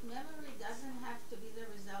 Memory doesn't have to be the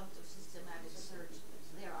result of systematic search.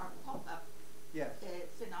 There are pop-up Yeah.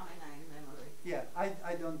 phenomena in memory. Yeah. I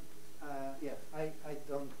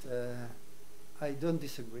don't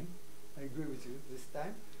disagree. I agree with you this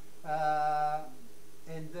time.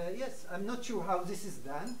 Yes, I'm not sure how this is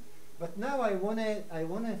done, but now I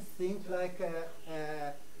wanna think like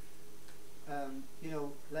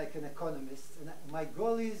like an economist. And my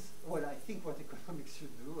goal is, well, I think what economics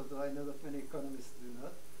should do, although I know that many economists do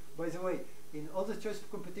not. By the way, in all the choice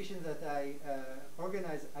competitions that I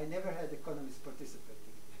organize, I never had economists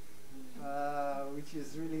participating, which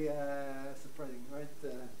is really surprising, right?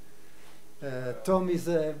 Tom is.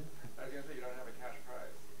 I was going to say you don't have a cash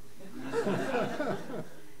prize.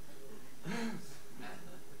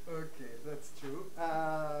 Okay, that's true.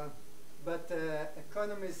 But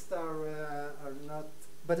economists are not.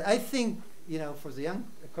 But I think, for the young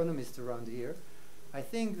economists around here, I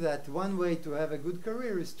think that one way to have a good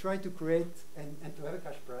career is try to create and to have a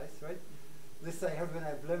cash prize, right? This I heard when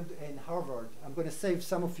I've learned in Harvard. I'm going to save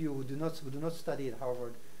some of you who do not study at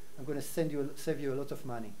Harvard. I'm going to save you a lot of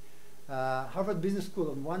money. Harvard Business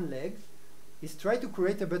School on one leg is try to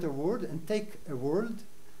create a better world and take a world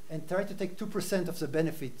and try to take 2% of the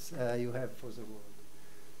benefits you have for the world.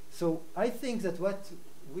 So I think that what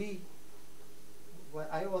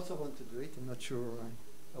I also want to do it, I'm not sure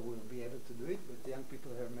I will be able to do it, but the young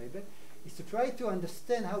people here maybe, is to try to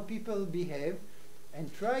understand how people behave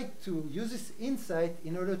and try to use this insight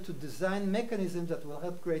in order to design mechanisms that will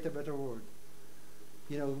help create a better world.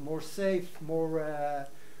 You know, more safe, more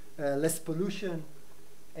less pollution.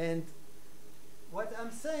 And what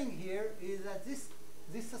I'm saying here is that this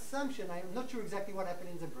assumption, I'm not sure exactly what happened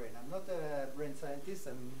in the brain. I'm not a brain scientist,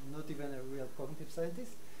 I'm not even a real cognitive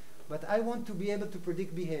scientist, but I want to be able to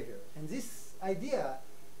predict behavior. And this idea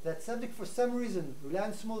that subject for some reason rely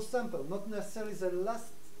on small sample, not necessarily the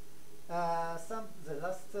last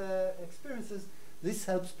experiences, this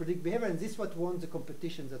helps predict behavior, and this is what won the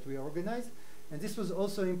competition that we organized. And this was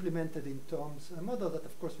also implemented in Tom's model that,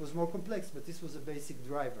 of course, was more complex, but this was a basic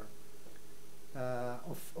driver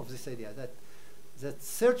of this idea, that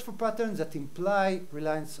search for patterns that imply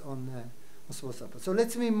reliance on small samples. So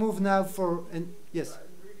let me move now for, yes? I'm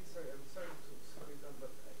really sorry, I'm sorry to slow it down,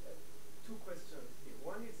 but two questions here.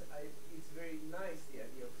 One is, it's very nice, the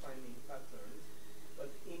idea of finding patterns,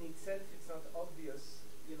 but in itself it's not obvious.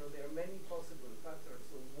 You know, there are many possible patterns,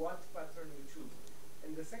 so what pattern you choose?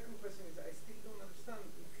 And the second question is, I still don't understand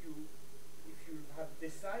if you have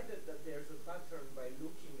decided that there's a pattern by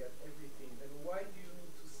looking at everything, then why do you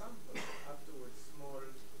need to sample afterwards small?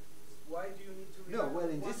 Why do you need to? No, well,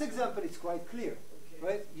 in this example, it's quite clear, okay.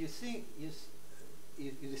 right? You see, you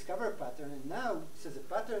discover a pattern, and now so the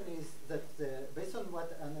pattern is that based on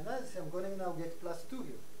what an analysis, I'm going to now get +2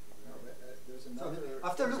 here. No, there's So another.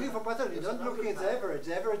 after looking for pattern, you there's don't look another at the average.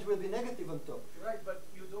 The average will be negative on top. Right, but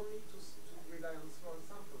you don't need to rely on small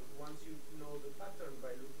samples once you know the pattern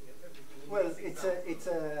by looking at everything. Well, it's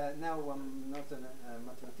a now I'm not a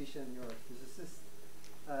mathematician, you're a physicist.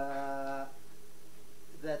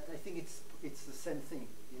 That I think it's the same thing.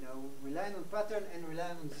 You know, relying on pattern and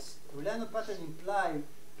relying on pattern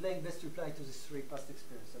playing best reply to this 3 past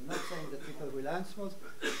experience. I'm not saying that people rely on small.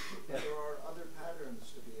 Yeah. There are other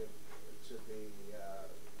patterns to be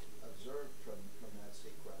observed from that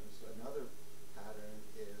sequence. Another pattern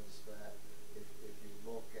is that if you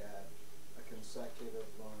look at a consecutive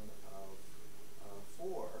run of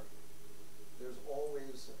 4, there's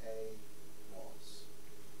always a loss.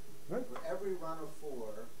 Right. For every run of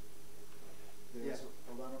 4, there's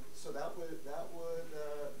a run of, so that would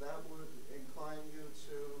incline you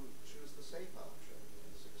to choose the safe option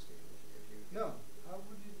in 16 if you No, how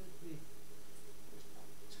would you be?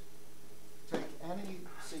 take any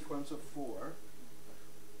sequence of 4.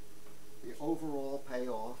 The overall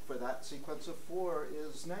payoff for that sequence of 4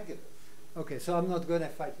 is negative. Okay, so I'm not going to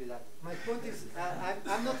fight with that. My point is,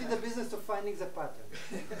 I'm not in the business of finding the pattern.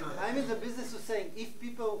 I'm in the business of saying if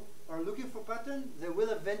people are looking for pattern, they will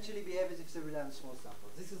eventually behave as if they rely on small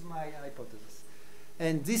samples. This is my hypothesis.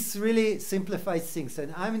 And this really simplifies things.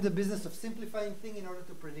 And I'm in the business of simplifying things in order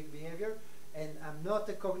to predict behavior. And I'm not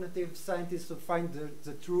a cognitive scientist to find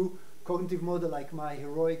the true cognitive model like my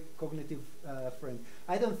heroic cognitive friend.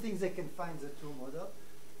 I don't think they can find the true model,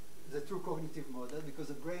 the true cognitive model, because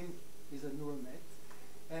the brain is a neural net,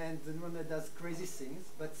 and the neural net does crazy things,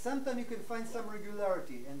 but sometimes you can find some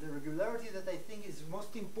regularity, and the regularity that I think is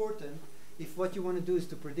most important if what you want to do is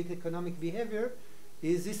to predict economic behavior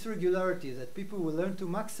is this regularity that people will learn to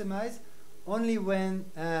maximize only when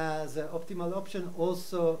the optimal option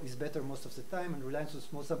also is better most of the time, and reliance on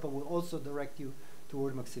small sample will also direct you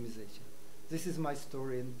toward maximization. This is my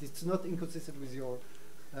story, and it's not inconsistent with your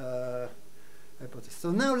hypothesis.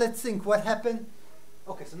 So now let's think what happened.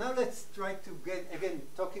 Okay, so now let's try to get, again,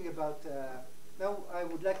 talking about, now I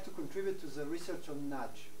would like to contribute to the research on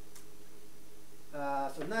nudge.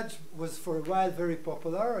 So nudge was for a while very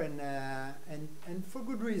popular, and for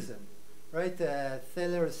good reason, right?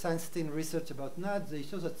 Thaler, Sunstein research about nudge, they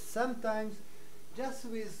show that sometimes just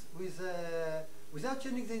without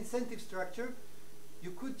changing the incentive structure, you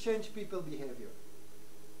could change people's behavior.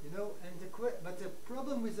 You know, and but the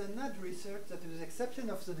problem with the nudge research, that with the exception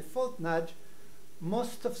of the default nudge,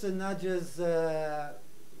 most of the nudges,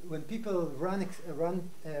 when people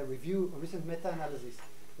review a recent meta-analysis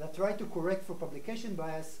that try to correct for publication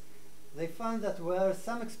bias, they found that where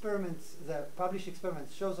some experiments, the published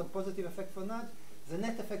experiments, shows a positive effect for nudge, the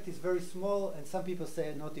net effect is very small, and some people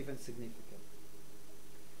say not even significant.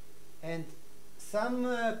 And some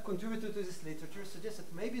contributors to this literature suggest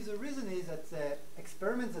that maybe the reason is that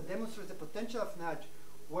experiments that demonstrate the potential of nudge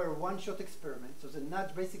were one-shot experiments. So the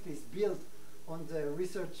nudge basically is built on the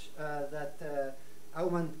research that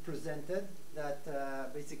Aumann presented, that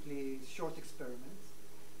basically short experiments.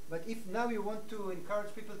 But if now you want to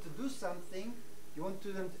encourage people to do something, you want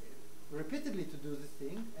to them repeatedly to do the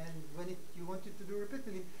thing, and when you want it to do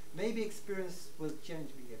repeatedly, maybe experience will change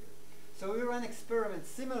behavior. So we run experiments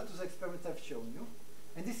similar to the experiments I've shown you,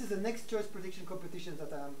 and this is the next choice prediction competition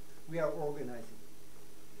that we are organizing.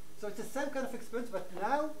 So it's the same kind of experiment, but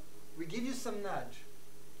now we give you some nudge.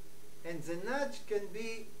 And the nudge can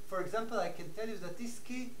be, for example, I can tell you that this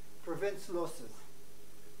key prevents losses.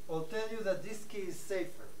 I'll tell you that this key is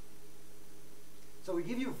safer. So we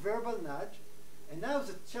give you verbal nudge, and now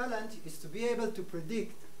the challenge is to be able to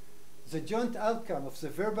predict the joint outcome of the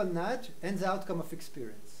verbal nudge and the outcome of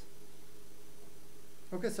experience.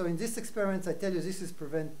 Okay, so in this experiment, I tell you this is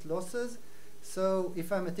prevent losses. So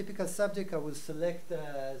if I'm a typical subject, I will select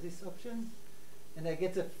this option, and I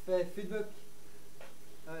get a feedback.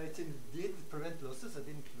 It's indeed prevent losses. I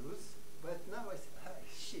didn't lose, but now I say,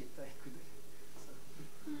 shit,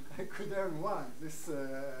 I could earn one. This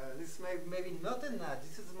maybe not a nudge.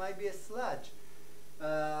 This might be a sludge.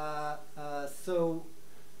 So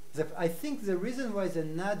I think the reason why the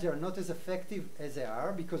nudge are not as effective as they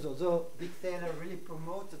are, because although Big Data really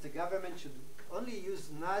promotes that the government should only use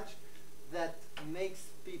nudge that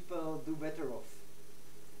makes people do better off.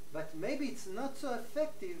 But maybe it's not so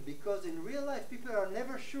effective because in real life people are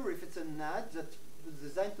never sure if it's a nudge that's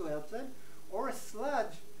designed to help them or a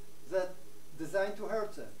sludge that's designed to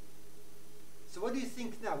hurt them. So what do you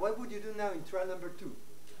think now? What would you do now in trial number 2?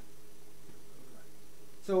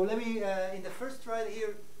 So let me, in the first trial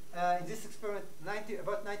here, in this experiment,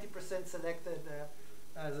 about 90% selected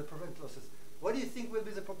the prevent losses. What do you think will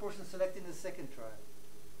be the proportion selected in the second trial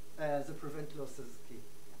as the prevent losses key?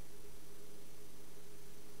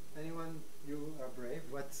 Anyone? You are brave.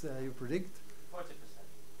 What you predict? 40%.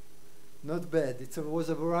 Not bad. It was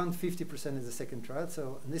around 50% in the second trial.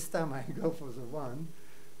 So this time I go for the 1.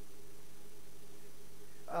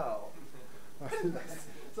 Oh.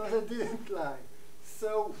 So I didn't lie.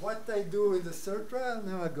 So what I do in the third trial,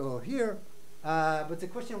 now I go here. But the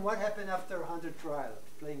question, what happened after 100 trials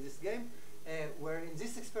of playing this game? Where in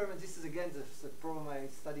this experiment, this is again the problem I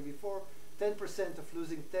studied before, 10% of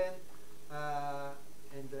losing 10,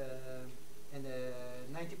 and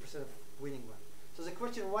 90% of winning 1. So the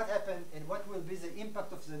question, what happened and what will be the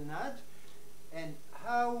impact of the nudge, and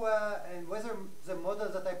how and whether the model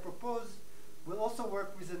that I propose will also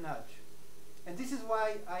work with the nudge. And this is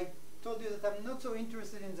why I told you that I'm not so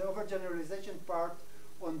interested in the overgeneralization part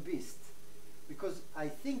on BEAST, because I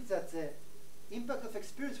think that the impact of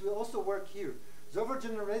experience will also work here. The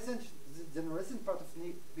overgeneralization part of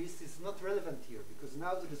BEAST is not relevant here, because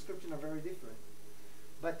now the descriptions are very different.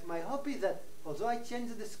 But my hope is that although I change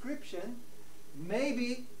the description,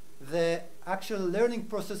 maybe the actual learning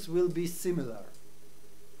process will be similar.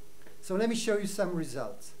 So let me show you some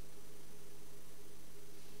results.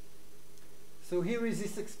 So here is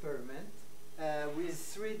this experiment with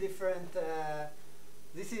 3 different,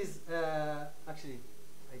 this is, actually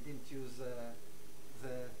I didn't use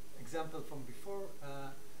the example from before.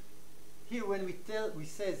 Here when we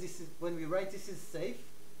say this is, when we write this is safe,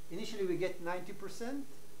 initially we get 90%.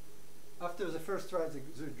 After the first try they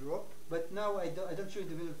drop, but now I don't show you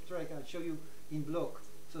the middle try, I'll show you in block.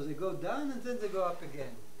 So they go down and then they go up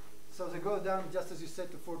again. So they go down just as you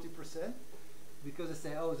said to 40%, because they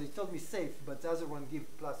say, oh, they told me safe, but the other one give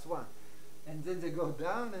 +1. And then they go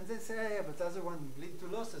down and then say, oh, yeah, but the other one lead to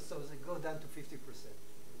losses, so they go down to 50%.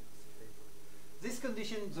 This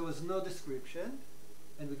condition, there was no description,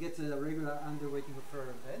 and we get the regular underweighting of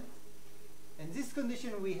error event. And this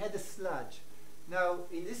condition, we had a sludge. Now,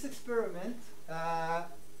 in this experiment,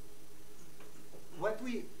 what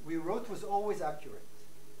we wrote was always accurate.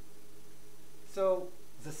 So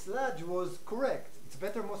the sludge was correct. It's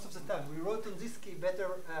better most of the time. We wrote on this key better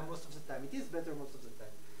most of the time. It is better most of the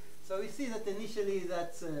time. So we see that initially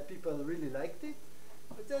that people really liked it,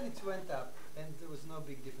 but then it went up, and there was no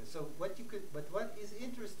big difference. So what is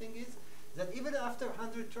interesting is that even after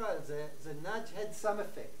 100 trials, the nudge had some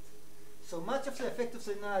effect. So much of the effect of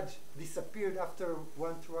the nudge disappeared after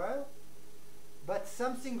 1 trial, but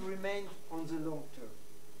something remained on the long term.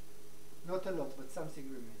 Not a lot, but something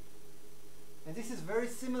remained. And this is very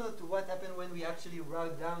similar to what happened when we actually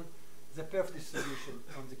wrote down the perf distribution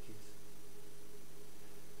on the keys.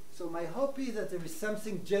 So my hope is that there is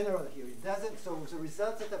something general here. It doesn't, so the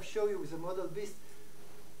results that I've shown you with the model BEAST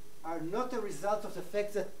are not a result of the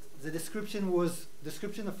fact that the description was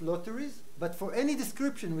description of lotteries, but for any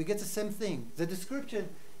description we get the same thing. The description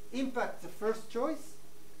impacts the first choice,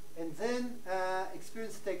 and then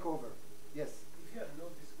experience take over. Yes? If you have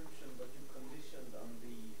no description, but you conditioned on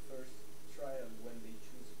the first trial when they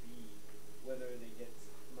choose B, whether they get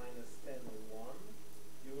 -10 or 1,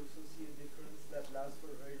 you also see a difference that lasts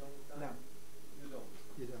for a very long time? No. You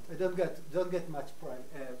don't get much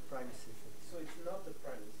primacy. So it's not a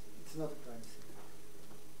primacy. It's not a primacy.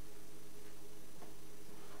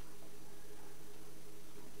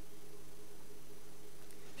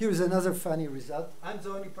 Here's another funny result. I'm the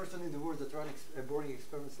only person in the world that runs boring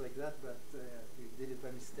experiments like that, but we did it by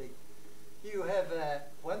mistake. Here you have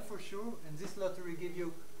one for sure, and this lottery give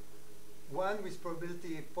you 1 with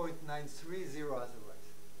probability 0.93, 0 otherwise.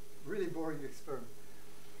 Really boring experiment.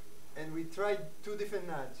 And we tried 2 different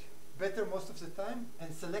nudge, better most of the time,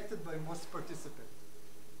 and selected by most participants.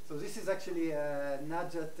 So this is actually a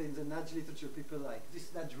nudge that in the nudge literature people like.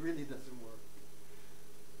 This nudge really doesn't work.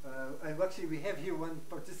 And actually we have here one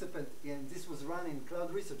participant, and this was run in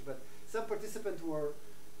cloud research, but some participants were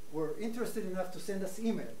interested enough to send us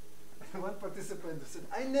email. One participant said,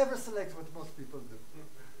 I never select what most people do.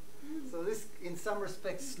 So this, in some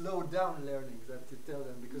respects, slowed down learning, that you tell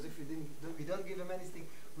them, because if we don't give them anything,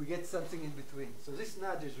 we get something in between. So this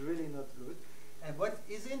nudge is really not good. And what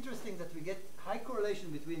is interesting that we get high correlation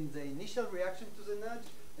between the initial reaction to the nudge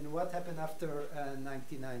and what happened after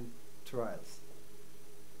 99 trials.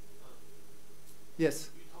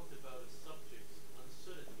 Yes? You talked about a subject's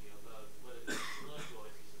uncertainty about whether it's sludge or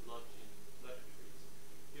it's sludge in laboratories.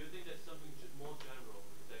 Do you think that's something more general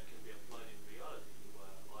that can be applied in reality,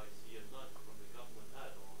 where I see a nudge from the government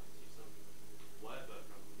ad, or I see some whatever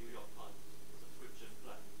from New York Times subscription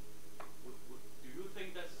plan? Do you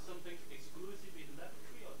think that's something exclusive in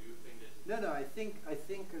laboratory, or do you think that's... No, I think,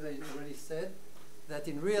 as I already said, that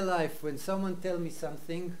in real life, when someone tells me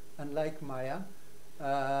something, unlike Maya,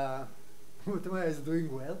 what Maya is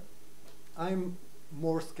doing well, I'm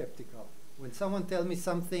more skeptical. When someone tells me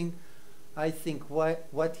something, I think,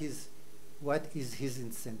 what is his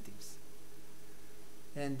incentives?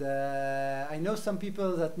 And I know some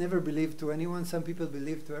people that never believe to anyone. Some people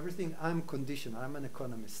believe to everything. I'm conditional. I'm an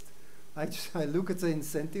economist. I look at the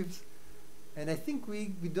incentives, and I think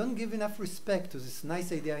we don't give enough respect to this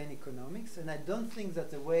nice idea in economics, and I don't think that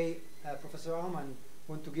the way Professor Aumann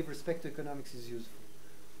wants to give respect to economics is useful.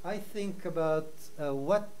 I think about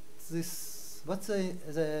not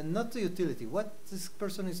the utility, what this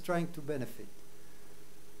person is trying to benefit.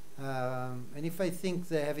 And if I think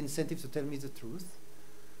they have incentive to tell me the truth,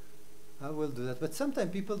 I will do that. But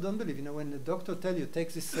sometimes people don't believe. You know, when the doctor tells you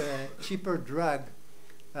take this cheaper drug,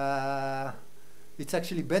 it's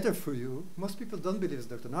actually better for you. Most people don't believe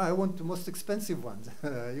the doctor. No, I want the most expensive ones.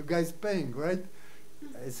 You guys paying, right?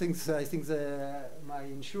 I think my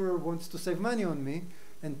insurer wants to save money on me,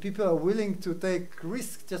 and people are willing to take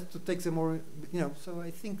risks just to take the more, so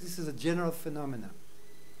I think this is a general phenomenon.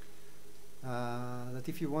 That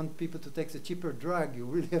if you want people to take the cheaper drug, you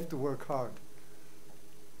really have to work hard.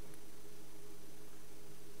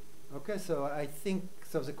 Okay, so I think,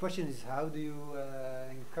 the question is, how do you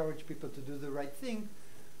encourage people to do the right thing?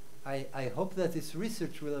 I hope that this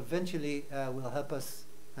research will eventually will help us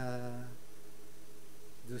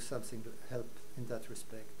do something to help in that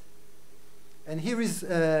respect. And here is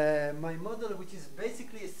my model, which is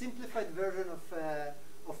basically a simplified version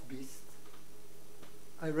of BEAST.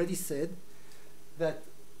 I already said that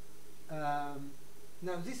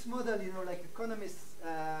now this model, like economists,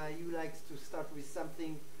 you like to start with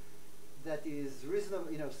something that is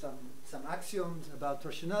reasonable, some axioms about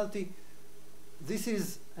rationality. This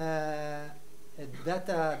is a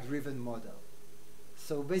data-driven model.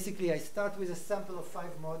 So basically, I start with a sample of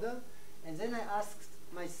 5 models, and then I asked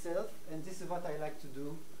myself, and this is what I like to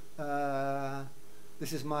do.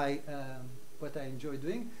 This is my what I enjoy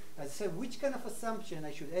doing. I said, which kind of assumption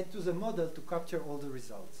I should add to the model to capture all the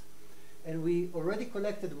results? And we already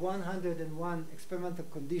collected 101 experimental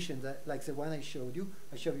conditions, like the one I showed you.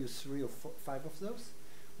 I showed you 3 or 5 of those.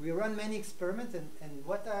 We run many experiments, and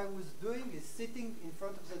what I was doing is sitting in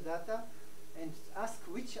front of the data and ask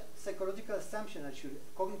which psychological assumption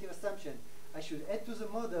cognitive assumption I should add to the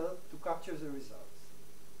model to capture the results.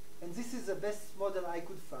 And this is the best model I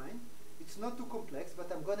could find. It's not too complex,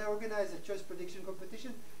 but I'm going to organize a choice prediction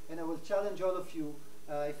competition, and I will challenge all of you.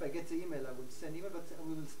 If I get the email, I will send email, but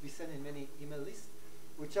we will be sending many email lists.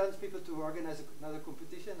 We challenge people to organize another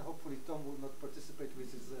competition. Hopefully Tom will not participate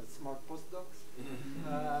with his smart postdocs.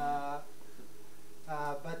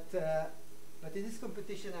 But in this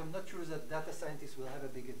competition, I'm not sure that data scientists will have a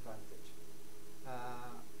big advantage.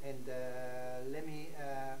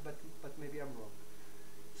 But maybe I'm wrong.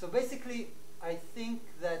 So basically, I think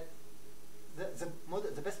that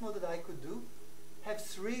the best model that I could do have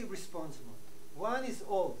 3 response modes. One is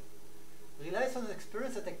old, relies on an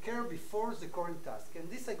experience that occurred before the current task. And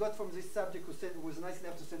this I got from this subject who was nice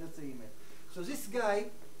enough to send us the email. So this guy,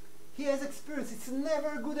 he has experience. It's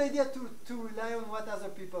never a good idea to rely on what other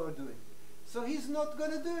people are doing. So he's not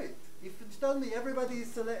going to do it. If you tell me everybody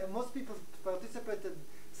is most people participated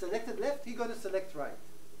selected left, he's going to select right.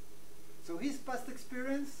 So his past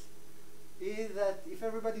experience is that if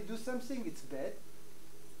everybody do something, it's bad.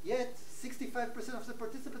 Yet 65% of the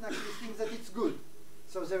participants actually think that it's good.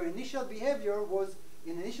 So their initial behavior was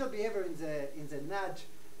in the nudge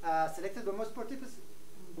selected by most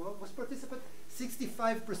participants.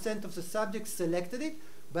 65% of the subjects selected it,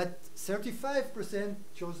 but 35%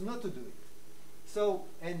 chose not to do it. So,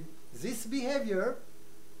 and this behavior,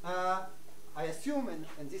 I assume,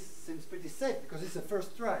 and this seems pretty safe because it's the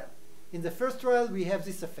first trial. In the first trial, we have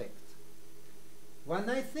this effect. One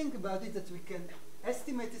nice thing about it that we can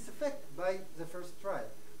estimate this effect by the first trial.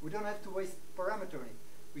 We don't have to waste parametering.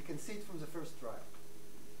 We can see it from the first trial.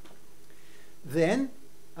 Then,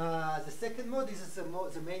 the second mode is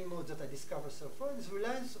the main mode that I discovered so far. Is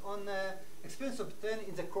reliance on experience obtained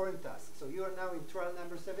in the current task. So you are now in trial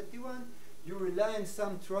number 71. You rely on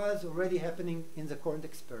some trials already happening in the current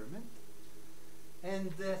experiment. And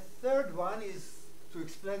the third one is to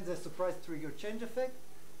explain the surprise trigger change effect,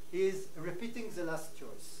 is repeating the last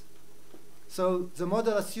choice. So the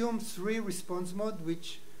model assumes 3 response modes,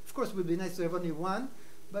 which of course would be nice to have only one,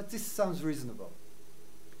 but this sounds reasonable.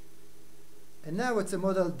 And now what the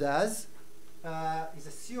model does is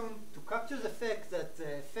assume to capture the fact that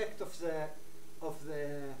the effect of the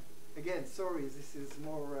again, sorry, this is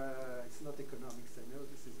more, it's not economics, I know,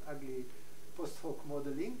 this is ugly post hoc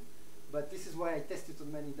modeling, but this is why I test it on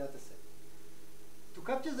many data sets. To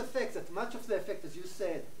capture the fact that much of the effect, as you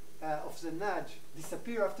said, of the nudge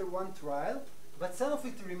disappear after one trial, but some of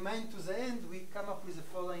it remain to the end, we come up with the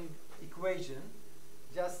following equation.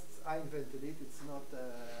 Just, I invented it, it's not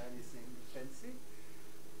anything fancy.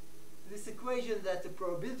 This equation that the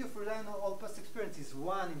probability of relying on all past experience is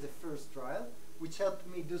 1 in the first trial, which helped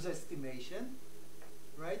me do the estimation,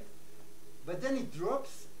 right? But then it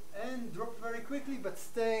drops, and drops very quickly, but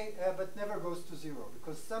never goes to 0,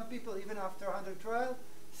 because some people, even after 100 trials,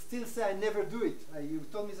 still say, I never do it. You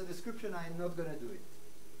told me the description, I'm not going to do it.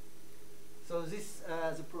 So this,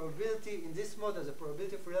 the probability in this model, the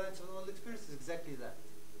probability of reliance on all experience is exactly that.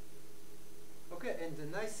 Okay, and the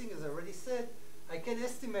nice thing, as I already said, I can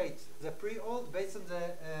estimate the pre-old based on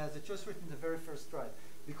the choice rate in the very first trial.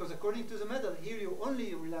 Because according to the model, here you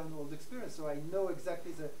only rely on old experience, so I know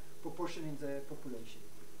exactly the proportion in the population.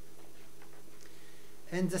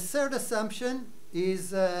 And the third assumption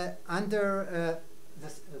is actually the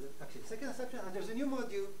second assumption, under the new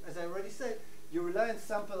module, as I already said, you rely on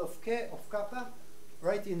sample of K, of kappa,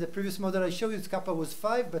 right? In the previous model I showed you kappa was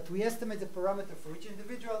 5, but we estimate the parameter for each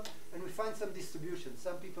individual, and we find some distribution.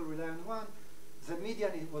 Some people rely on 1. The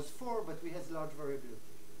median it was 4, but we have large variability.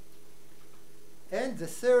 And the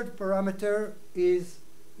third parameter is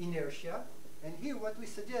inertia. And here what we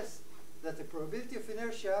suggest that the probability of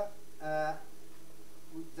inertia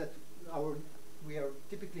we are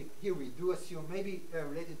typically, here we do assume, maybe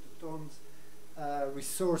related to Tom's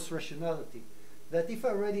resource rationality, that if I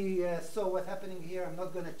already saw what's happening here, I'm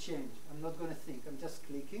not going to change. I'm not going to think. I'm just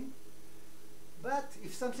clicking. But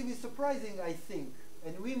if something is surprising, I think.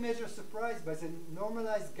 And we measure surprise by the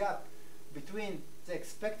normalized gap between the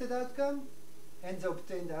expected outcome and the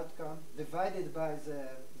obtained outcome divided by the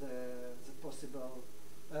possible,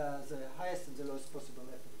 the highest and the lowest possible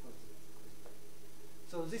effort.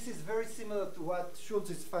 So this is very similar to what Schultz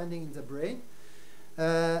is finding in the brain.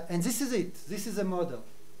 And this is it. This is a model.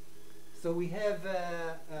 So we have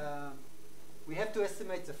to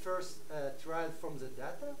estimate the first trial from the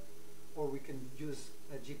data, or we can use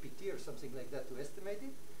a GPT or something like that to estimate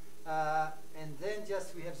it. And then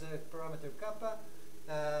just we have the parameter kappa,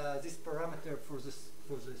 this parameter for the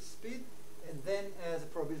speed, and then the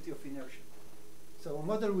probability of inertia. So a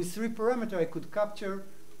model with 3 parameters, I could capture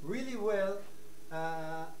really well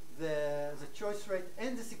the choice rate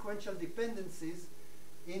and the sequential dependencies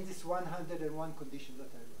in this 101 condition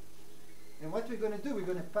that I run. And what we're going to do, we're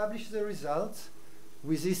going to publish the results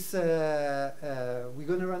with this, we're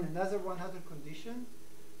going to run another 100 condition.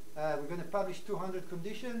 We're going to publish 200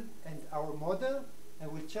 condition and our model,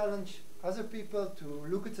 and we'll challenge other people to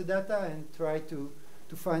look at the data and try to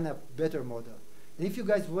find a better model. And if you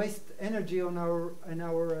guys waste energy on our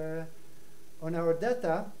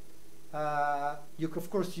data, you can of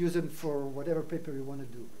course use them for whatever paper you want to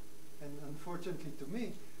do. And unfortunately to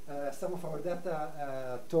me, some of our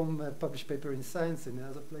data, Tom published paper in Science and in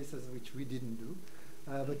other places which we didn't do.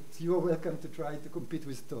 But you are welcome to try to compete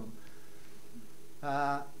with Tom.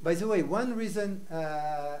 By the way, one reason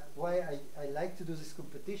why I like to do these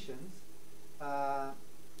competitions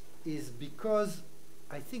is because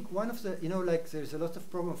I think one of the, like there's a lot of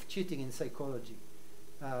problem of cheating in psychology.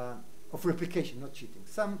 of replication, not cheating.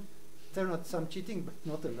 There are not some cheating, but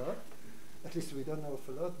not a lot. At least we don't know of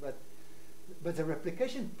a lot. But the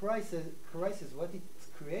replication crisis, what it's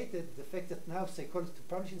created, the fact that now to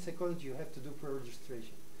publish in psychology, you have to do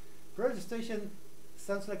pre-registration. Pre-registration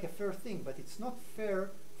sounds like a fair thing, but it's not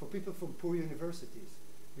fair for people from poor universities.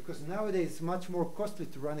 Because nowadays it's much more costly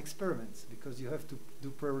to run experiments because you have to do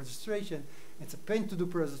pre-registration. It's a pain to do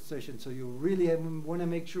pre-registration, so you really want to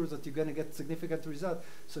make sure that you're going to get significant result.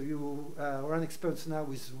 So you run experiments now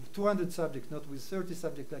with 200 subjects, not with 30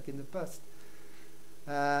 subjects like in the past.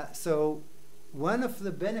 So one of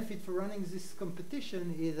the benefits for running this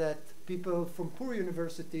competition is that people from poor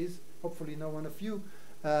universities, hopefully no one of you,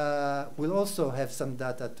 will also have some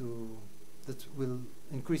data that will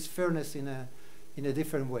increase fairness in a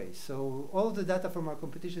different way. So all the data from our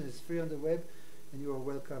competition is free on the web, and you are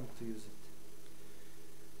welcome to use it.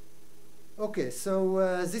 Okay, so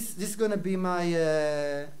this is going to be my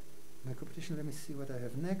my competition. Let me see what I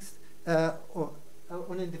have next.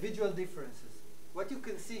 On individual differences. What you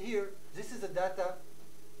can see here, this is the data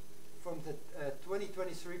from the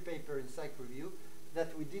 2023 paper in Psych Review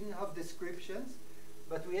that we didn't have descriptions,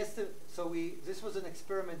 but we estimate. So this was an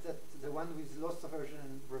experiment, that the one with loss aversion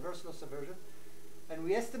and reverse loss aversion. And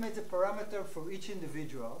we estimate the parameter for each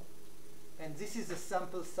individual. And this is the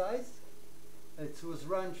sample size. It was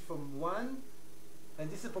ranged from 1, and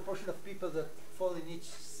this is a proportion of people that fall in each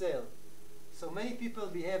cell. So many people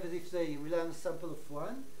behave as if they rely on a sample of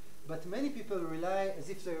 1, but many people rely as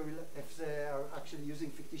if they are actually using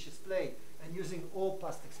fictitious play and using all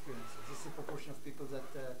past experiences. This is a proportion of people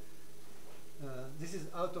that, this is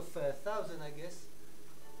out of 1,000, I guess.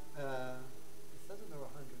 1,000 or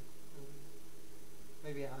 100?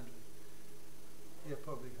 Maybe 100. Yeah,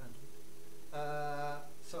 probably 100.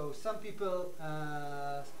 So some people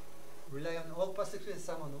rely on all past experience,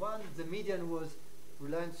 some on 1. The median was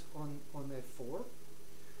reliance on a 4.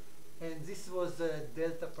 And this was a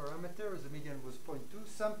delta parameter. The median was 0.2.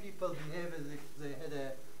 Some people behave as if they had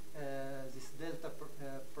this delta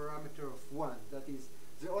parameter of 1. That is,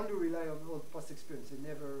 they only rely on all past experience. They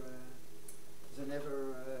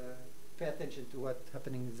never pay attention to what's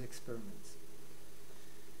happening in the experiments.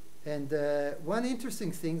 And one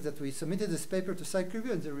interesting thing that we submitted this paper to Psych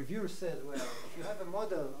Review, and the reviewer said, well, if you have a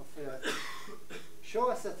model of, show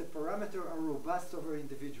us that the parameters are robust over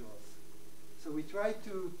individuals. So we try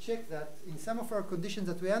to check that in some of our conditions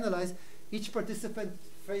that we analyze, each participant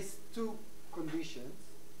faced 2 conditions,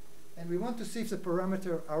 and we want to see if the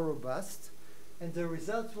parameters are robust, and the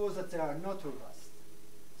result was that they are not robust.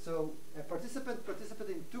 So a participant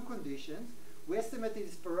participated in 2 conditions. We estimated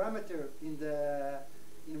his parameter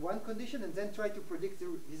in one condition and then try to predict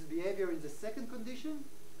his behavior in the second condition,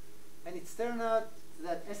 and it's turned out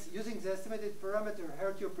that using the estimated parameter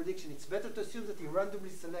hurt your prediction. It's better to assume that you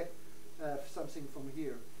randomly select something from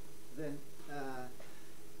here. Then,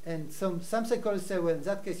 and some psychologists say, well, in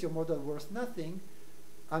that case your model worth nothing.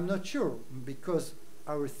 I'm not sure, because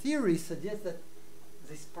our theory suggests that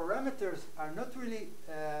these parameters are not really,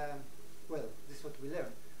 well, this is what we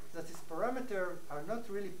learned, that these parameters are not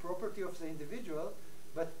really property of the individual,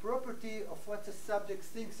 but property of what the subject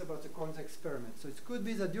thinks about the concept experiment. So it could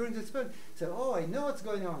be that during the experiment, say, oh, I know what's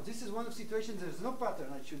going on. This is one of the situations there's no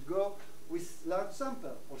pattern. I should go with large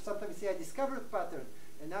sample. Or sometimes say, I discovered a pattern,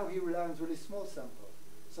 and now he relies on really small sample.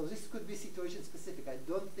 So this could be situation specific. I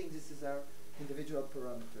don't think this is our individual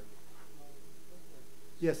parameter.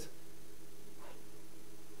 Yes?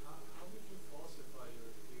 How would you falsify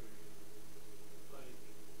your theory? Like,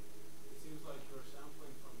 it seems like you're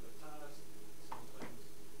sampling from the past. Sometimes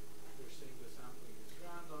you're saying the sampling is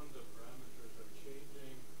random, the parameters are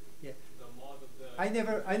changing. Yeah. The mod of the I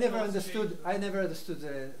never understood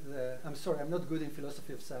the I'm sorry, I'm not good in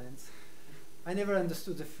philosophy of science. I never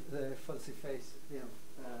understood the falsifying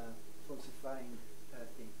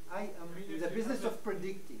thing. I am in the business of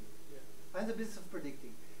predicting. Yeah. I'm in the business of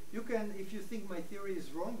predicting. You can, if you think my theory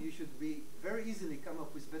is wrong, you should be very easily come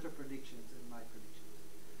up with better predictions than my predictions.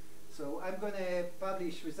 So I'm going to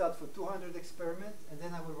publish results for 200 experiments, and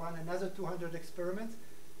then I will run another 200 experiments.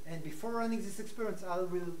 And before running these experiments, I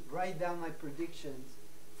will write down my predictions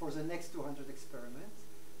for the next 200 experiments.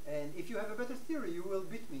 And if you have a better theory, you will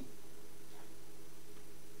beat me.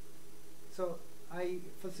 So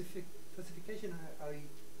falsification,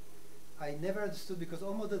 I never understood, because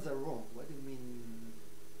all models are wrong. What do you mean?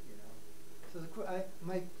 You know. So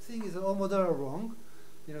my thing is that all models are wrong.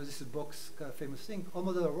 You know, this is Bock's famous thing. All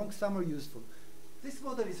models are wrong. Some are useful. This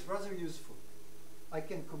model is rather useful. I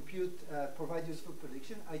can compute, provide useful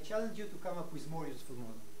prediction. I challenge you to come up with more useful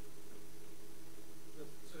model.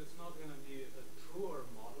 So it's not going to be a truer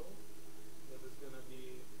model, but it's going to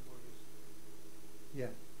be more useful. yeah,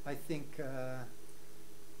 I think,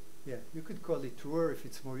 yeah, you could call it truer if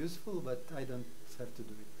it's more useful, but I don't have to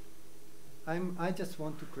do it. I just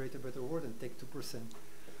want to create a better world and take 2%.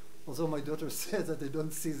 Although my daughter says that I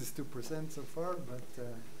don't see this 2% so far, but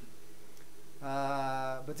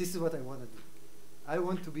this is what I want to do. I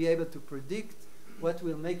want to be able to predict what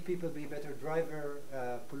will make people be better driver,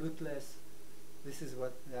 pollute less. This is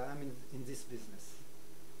what I'm in this business.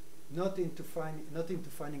 Not into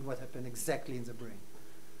finding what happened exactly in the brain.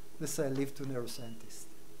 This I leave to neuroscientists.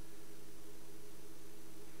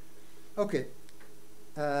 Okay.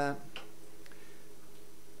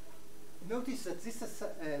 Notice that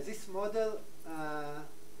this model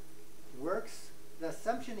works. The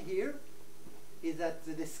assumption here is that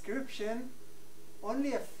the description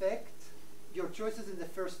only affect your choices in the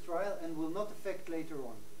first trial and will not affect later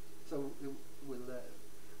on. So it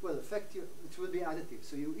will affect you. It will be additive.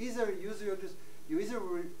 So you either use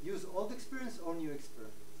old experience or new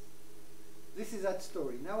experience. This is that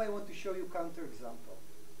story. Now I want to show you counterexample.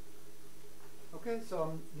 Okay, so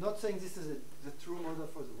I'm not saying this is the true model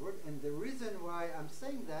for the world, and the reason why I'm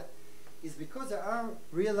saying that is because there are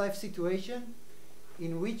real-life situations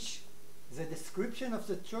in which the description of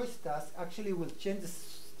the choice task actually will change the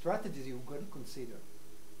strategies you're going to consider.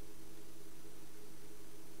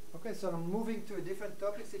 Okay, so I'm moving to a different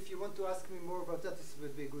topics. If you want to ask me more about that, this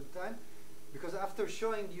would be a good time. Because after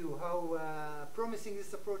showing you how promising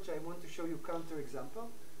this approach, I want to show you counterexample.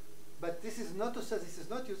 But this is not to say this is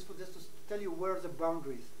not useful, just to tell you where the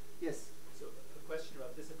boundaries. Yes? So a question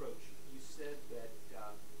about this approach. You said that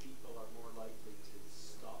people are more likely to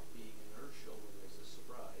stop being inertial when there's a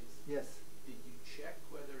surprise. Yes. Did you check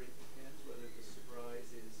whether it depends whether the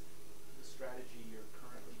surprise is the strategy you're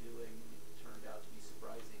currently doing turned out to be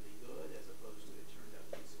surprisingly good as opposed to it turned out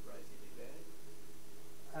to be surprisingly bad?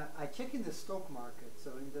 I check in the stock market.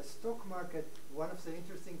 So in the stock market, one of the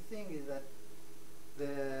interesting things is that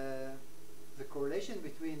the correlation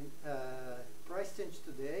between price change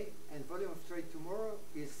today and volume of trade tomorrow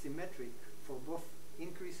is symmetric for both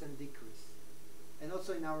increase and decrease. And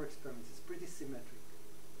also in our experiments, it's pretty symmetric.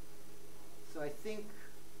 So I think,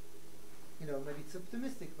 maybe it's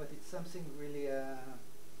optimistic, but it's something really,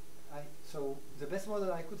 so the best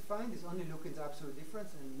model I could find is only look at the absolute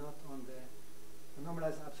difference and not on the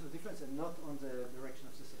normalized absolute difference and not on the direction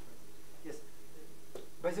of the separate. Yes?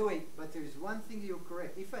 By the way, but there is one thing you're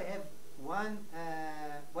correct. If I have one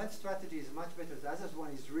strategy is much better, the other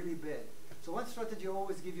one is really bad. So one strategy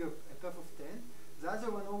always give you a path of 10. The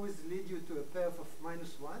other one always lead you to a path of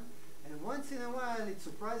 -1. And once in a while, it's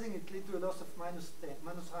surprising, it leads to a loss of -10,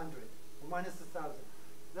 -100, or -1,000.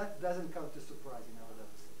 That doesn't count as surprise in our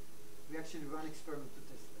labs. We actually run experiment to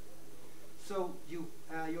test that. So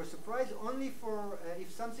you're surprised only for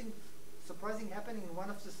if something surprising happening in one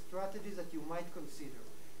of the strategies that you might consider.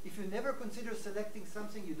 If you never consider selecting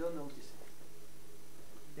something, you don't notice it.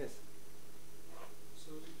 Yes?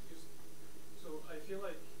 So I feel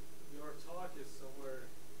like your talk is somewhere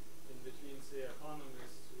in between, say,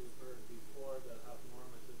 economists we've heard before that have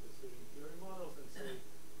normative decision theory models and, say,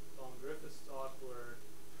 Tom Griffith's talk where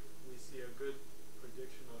we see a good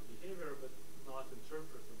prediction of behavior but not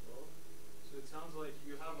interpretable. So it sounds like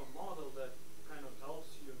you have a model that kind of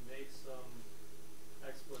helps you make some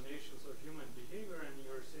explanations of human behavior, and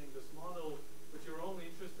you're saying this model, but you're only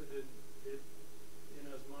interested in it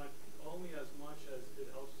only as much as it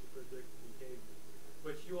helps to predict behavior.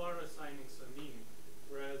 But you are assigning some meaning,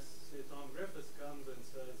 whereas say Tom Griffiths comes and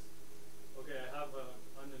says, okay, I have an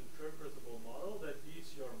uninterpretable model that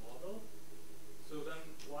beats your model, so then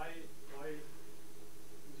why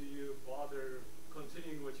do you bother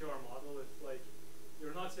continuing with your model if, like,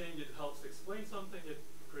 you're not saying it helps explain something, it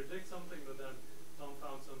predicts something, but then Tom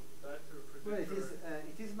found some better predictor? Well,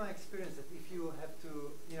 it is my experience that if you have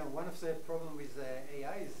to, one of the problem with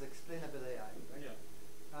AI is explainable AI, right? Yeah.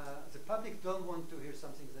 The public don't want to hear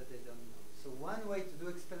something that they don't know. So one way to do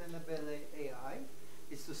explainable AI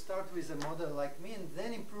is to start with a model like me and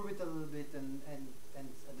then improve it a little bit and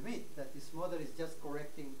admit that this model is just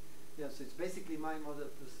correcting, so it's basically my model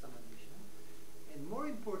plus some addition. And more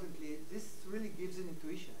importantly, this really gives an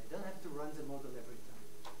intuition. I don't have to run the model every time.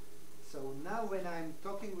 So now when I'm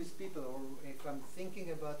talking with people or if I'm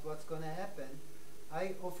thinking about what's going to happen,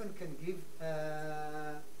 I often can give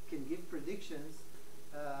predictions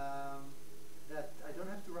that I don't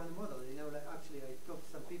have to run a model. Like actually I talk to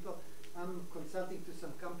some people. I'm consulting to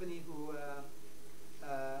some company who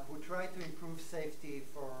try to improve safety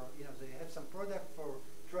for, they have some product for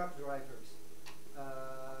truck drivers.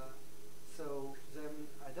 So then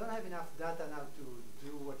I don't have enough data now to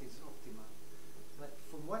do what is optimal. But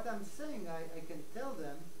from what I'm saying, I can tell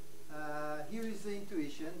them here is the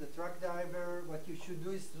intuition. The truck driver, what you should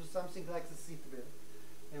do is do something like the seat belt.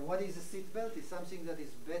 And what is a seat belt? It's something that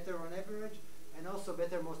is better on average and also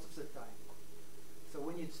better most of the time. So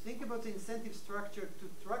when you think about the incentive structure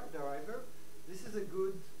to truck driver, this is a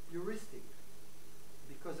good heuristic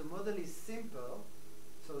because the model is simple.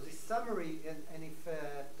 So the summary, and if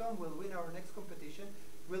Tom will win our next competition,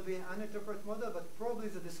 will be an uninterpreted model, but probably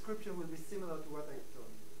the description will be similar to what I told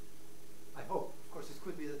you. I hope. Of course, it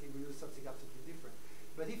could be that he will use something absolutely different.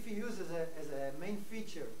 But if he uses as a main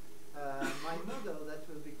feature my model, that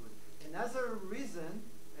will be good. Another reason,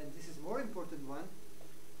 and this is more important one,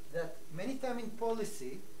 that many times in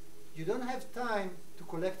policy, you don't have time to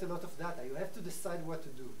collect a lot of data. You have to decide what to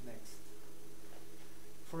do next.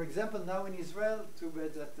 For example, now in Israel, too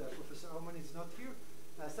bad that Professor Oman is not here,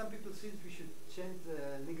 some people think we should change the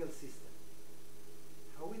legal system.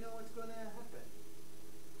 How we know what's going to happen?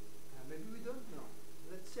 Maybe we don't know.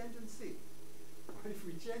 Let's change and see. But if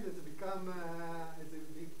we change it to become and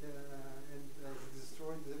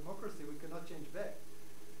destroy democracy, we cannot change back.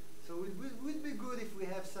 So it would be good if we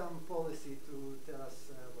have some policy to tell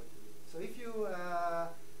us what to do. So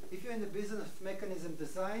if you're in the business of mechanism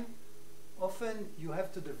design, often you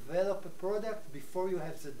have to develop a product before you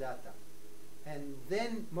have the data. And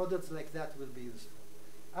then models like that will be useful.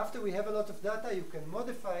 After we have a lot of data, you can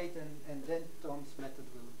modify it, and then Tom's method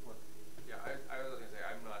will work. Yeah, I was going to say,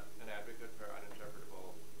 I'm not an advocate for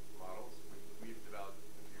uninterpretable models. We've developed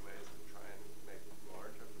a few ways to try and make more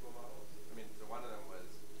interpretable models. I mean, so one of them was,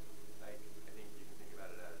 like, I think you can think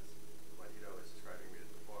about it as what Ido was describing me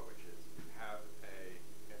before, which is have a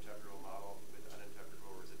interpretable model with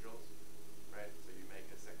uninterpretable residuals, right? So you make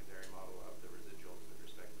a secondary model of the residuals with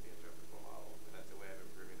respect to the interpretable model, and that's a way of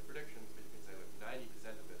improving the predictions, but you can say, look, 90%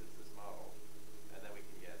 of it is this model, and then we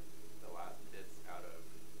can get the last bits out of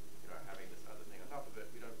having this other thing on top of it.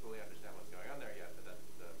 We don't fully understand what's going on there yet, but that's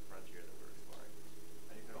the frontier that we're exploring.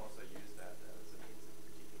 And you can also use that as a means of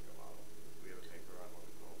critiquing your model. We have a paper on what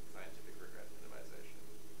we call scientific regret minimization,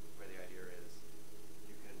 where the idea is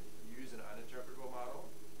you can use an uninterpretable model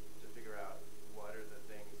to figure out what are the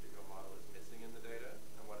things that your model is missing in the data,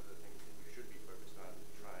 and what are the things that you should be focused on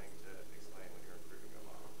trying to explain when you're improving your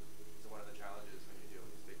model. So one of the challenges when you deal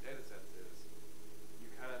with these big data sets is you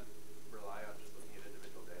can't rely on just looking at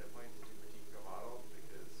individual data points to critique your model,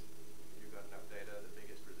 because if you've got enough data, the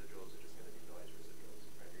biggest residuals are just going to be noise residuals,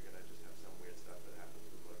 right? You're going to just have some weird stuff that happens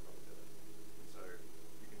with low probability. And so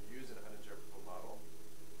you can use an uninterpretable model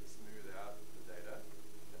to smooth out the data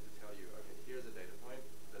and to tell you, okay, here's a data point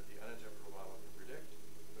that the uninterpretable model can predict,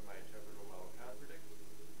 but my interpretable model can't predict,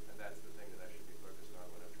 and that's the thing that I should be focused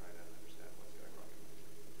on when I'm trying to understand what's going wrong in my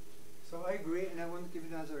system. So I agree, and I want to give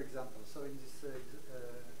you another example. So in this,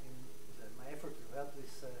 my effort to help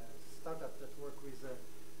this startup that work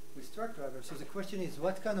with truck drivers, so the question is,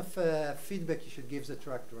 what kind of feedback you should give the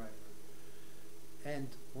truck driver? And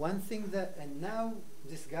one thing that, and now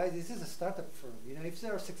this is a startup firm. You know, if they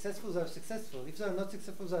are successful, they are successful. If they are not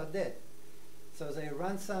successful, they are dead. So they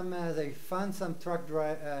run some, they fund some truck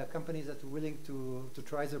companies that are willing to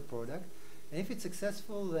try their product. And if it's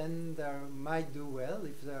successful, then they might do well.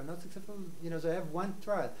 If they are not successful, you know, they have one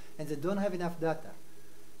trial and they don't have enough data.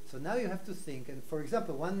 So now you have to think. And for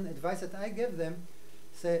example, one advice that I gave them,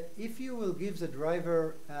 say, if you will give the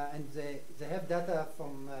driver, and they have data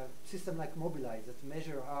from a system like Mobileye that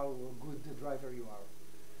measure how good a driver you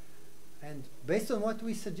are. And based on what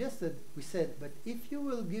we suggested, we said, but if you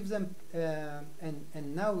will give them,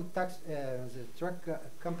 and now the truck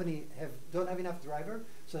company don't have enough driver,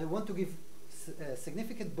 so they want to give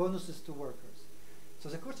significant bonuses to workers. So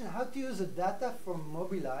the question, how to use the data from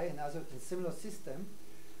Mobileye and other similar system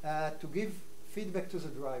to give feedback to the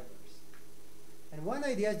drivers. And one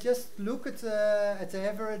idea is just look at the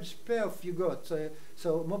average payoff you got. So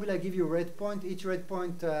Mobileye give you a red point, each red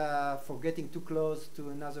point for getting too close to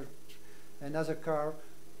another car,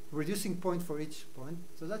 reducing point for each point.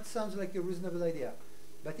 So that sounds like a reasonable idea.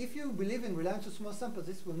 But if you believe in reliance on small samples,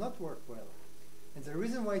 this will not work well. And the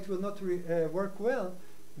reason why it will not work well,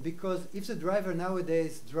 because if the driver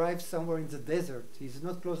nowadays drives somewhere in the desert, he's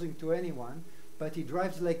not closing to anyone, but he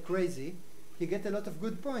drives like crazy, he gets a lot of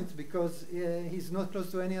good points because he's not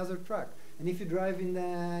close to any other truck. And if you drive in,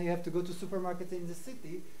 you have to go to supermarket in the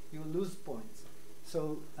city, you lose points.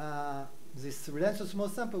 So this reliance on small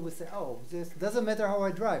sample will say, oh, this doesn't matter how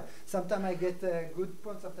I drive. Sometimes I get good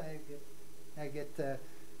points, sometimes I get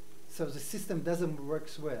so the system doesn't work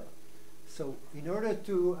well. So in order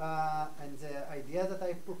to, and the idea that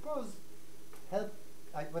I propose,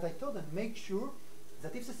 what I told them, make sure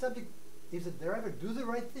that if the driver do the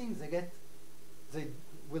right things, they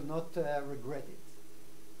will not regret it.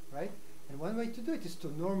 right? And one way to do it is to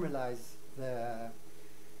normalize the,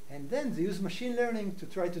 and then they use machine learning to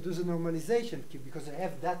try to do the normalization because they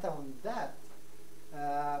have data on that,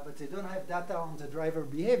 but they don't have data on the driver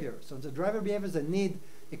behavior. So the driver behaviors they need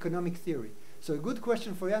economic theory. So a good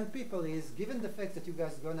question for young people is, given the fact that you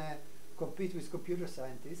guys are gonna compete with computer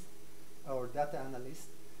scientists or data analysts,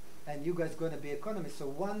 and you guys gonna be economists, so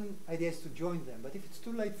one idea is to join them. But if it's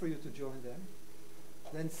too late for you to join them,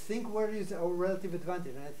 then think where is our relative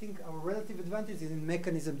advantage. And I think our relative advantage is in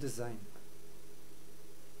mechanism design.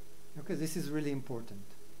 Okay, this is really important.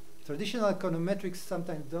 Traditional econometrics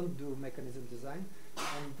sometimes don't do mechanism design,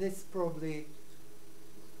 and this probably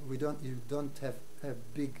you don't have a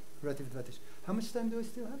big relative advantage. How much time do I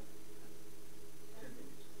still have? 10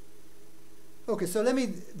 minutes. Okay, so let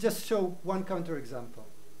me just show one counterexample.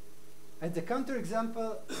 And the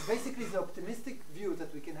counterexample basically is the optimistic view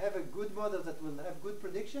that we can have a good model that will have good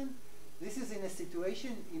prediction. This is in a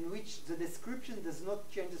situation in which the description does not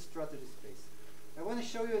change the strategy space. I want to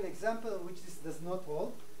show you an example in which this does not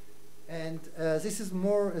hold. And this is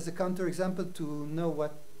more as a counterexample to know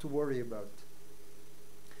what to worry about.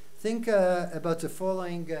 Think about the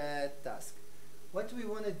following task. What we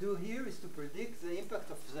want to do here is to predict the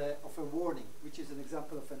impact of a warning, which is an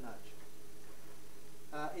example of a nudge.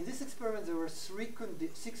 In this experiment, there were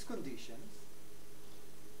 6 conditions.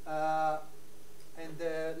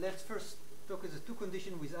 Let's first talk about the 2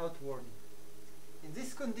 conditions without warning. In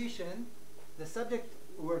this condition, the subject,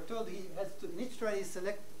 we're told he has to, in each try, he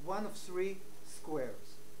select one of 3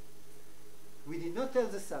 squares. We did not tell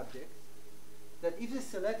the subject that if they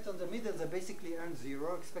select on the middle, they basically earn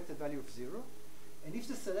 0, expected value of 0. And if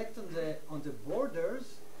they select on the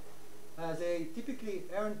borders, they typically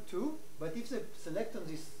earn 2, but if they select on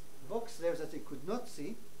this box there that they could not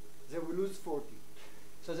see, they will lose 40.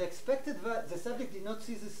 So the expected the subject did not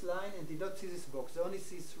see this line and did not see this box. They only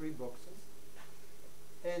see 3 boxes.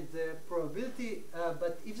 And the probability,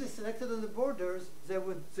 but if they selected on the borders, they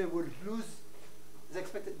would lose, the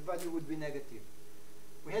expected value would be negative.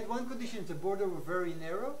 We had one condition, the border were very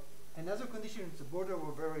narrow, another condition, the border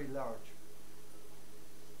were very large.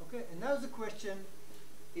 Okay, and now the question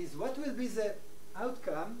is, what will be the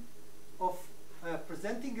outcome of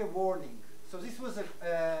presenting a warning? So this was the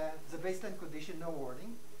baseline condition, no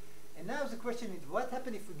warning. And now the question is, what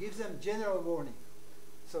happens if we give them general warning?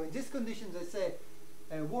 So in this condition, they say,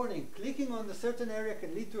 warning, clicking on a certain area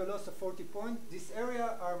can lead to a loss of 40 points. This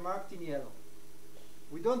area are marked in yellow.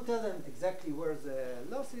 We don't tell them exactly where the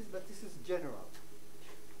loss is, but this is general.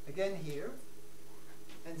 Again here.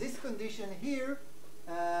 And this condition here,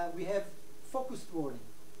 we have focused warning.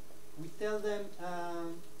 We tell them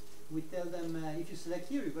if you select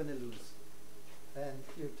here, you're going to lose. And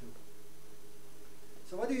here too.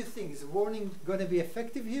 So what do you think? Is the warning going to be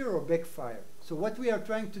effective here or backfire? So what we are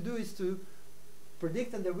trying to do is to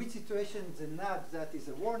predict under which situation the nudge that is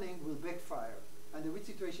a warning will backfire, under which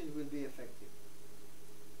situation it will be effective.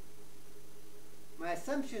 My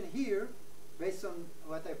assumption here, based on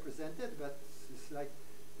what I presented, but it's like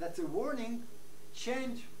that the warning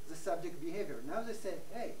change the subject behavior. Now they say,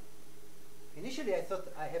 hey, initially I thought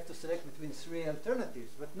I have to select between 3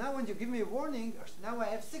 alternatives, but now when you give me a warning, now I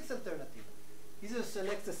have 6 alternatives. Either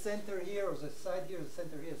select the center here or the side here, the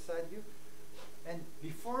center here, side view. And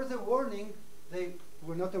before the warning, they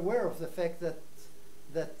were not aware of the fact that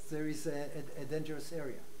there is a dangerous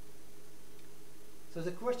area. So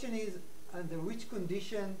the question is, under which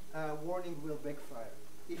condition warning will backfire,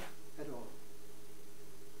 if at all?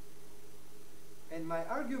 And my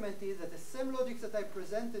argument is that the same logic that I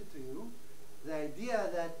presented to you, the idea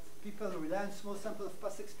that people rely on small sample of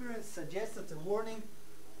past experience suggests that the warning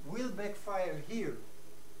will backfire here,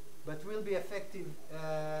 but will be effective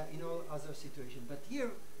in all other situations. But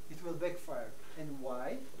here, it will backfire. And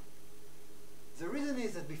why? The reason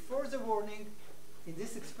is that before the warning, in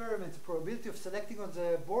this experiment, the probability of selecting on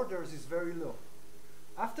the borders is very low.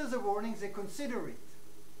 After the warning, they consider it.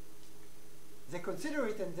 They consider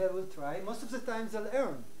it and they will try. Most of the time, they'll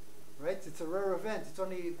earn, right? It's a rare event. It's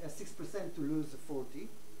only 6% to lose 40.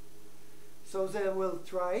 So they will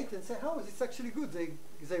try it and say, oh, it's actually good.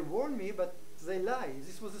 They warned me, but they lie.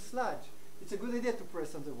 This was a sludge. It's a good idea to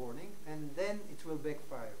press on the warning, and then it will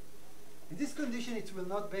backfire. In this condition, it will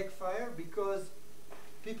not backfire because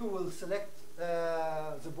people will select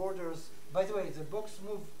the borders. By the way, the box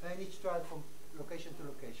move in each trial from location to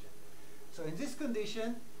location. So in this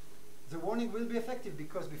condition, the warning will be effective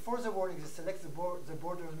because before the warning, they select the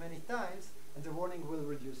borders many times, and the warning will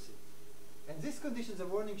reduce it. In this condition, the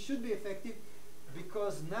warning should be effective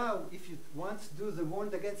because now, if you once do the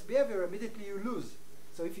warned against behavior, immediately you lose.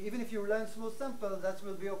 So even if you rely on small sample, that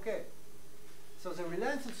will be okay. So the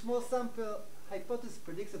reliance on small sample hypothesis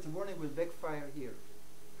predicts that the warning will backfire here.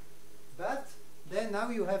 But then now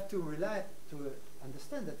you have to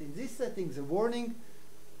understand that in this setting the warning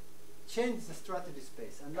changed the strategy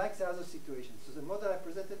space, unlike the other situations. So the model I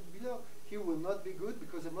presented below here will not be good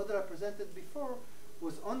because the model I presented before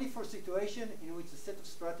was only for situation in which the set of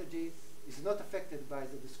strategies is not affected by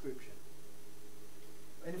the description.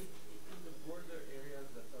 And if in the border areas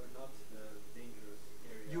that are not the dangerous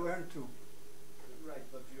areas, You earn 2. right,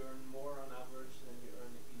 but you earn more on average than you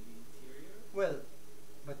earn in the interior. Well,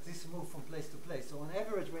 but this move from place to place. So on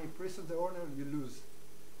average, when you press on the owner, you lose.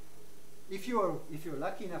 If you're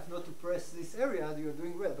lucky enough not to press this area, you're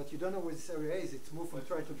doing well. But you don't know where this area is. It's moved from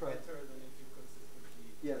try to try. Better than if you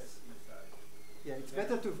consistently Yes. inside. Yeah, it's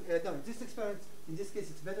better to no. In this experiment, in this case,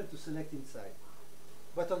 it's better to select inside.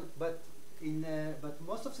 But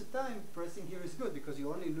most of the time, pressing here is good because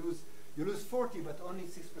you lose 40, but only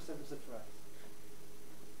 6% of the tries.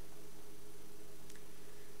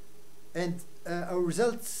 And our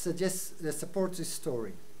results support this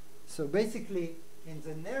story. So basically, in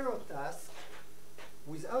the narrow task,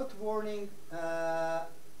 without warning,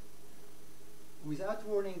 we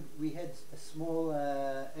had a small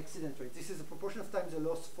accident rate. This is the proportion of times I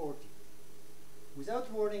lost 40.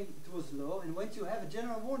 Without warning, it was low, and once you have a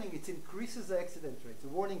general warning, it increases the accident rate. The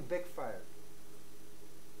warning backfired.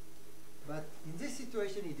 But in this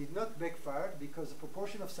situation, it did not backfire because the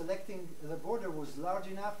proportion of selecting the border was large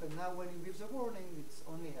enough, and now when you give the warning, it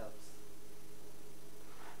only helps.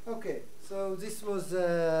 Okay, so this was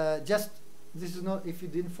this is not, if you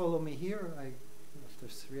didn't follow me here, after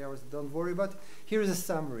 3 hours, don't worry about it. Here is a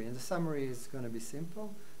summary, and the summary is going to be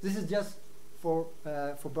simple. This is just for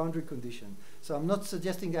boundary condition. So I'm not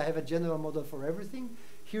suggesting I have a general model for everything.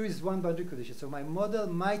 Here is one boundary condition. So my model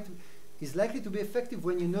is likely to be effective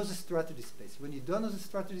when you know the strategy space. When you don't know the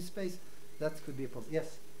strategy space, that could be a problem.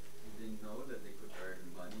 Yes? Did they know that they could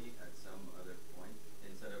earn money at some other point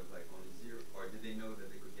instead of like only 0? Or did they know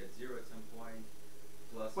that they could get 0 at some point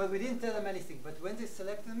plus? Well, we didn't tell them anything, but when they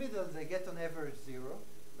select the middle, they get on average 0.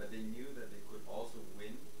 But they knew that they could also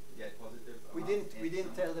win, get positive We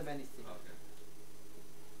didn't tell them anything. Okay.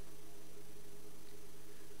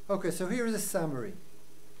 Okay, so here is a summary.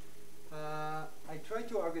 I try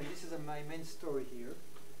to argue, this is my main story here,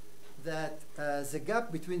 that the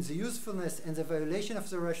gap between the usefulness and the violation of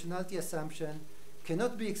the rationality assumption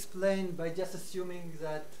cannot be explained by just assuming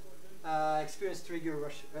that experience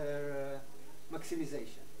trigger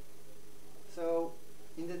maximization. So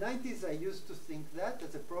in the 90s, I used to think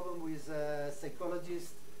that's a problem with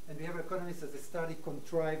psychologists and behavioral economists as they study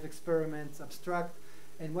contrived experiments, abstract,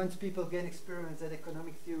 and once people gain experience, that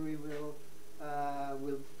economic theory will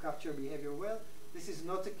capture behavior well. This is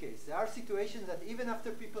not the case. There are situations that even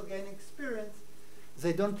after people gain experience,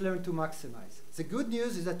 they don't learn to maximize. The good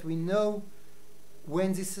news is that we know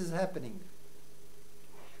when this is happening.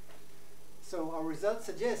 So our results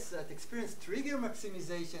suggest that experience trigger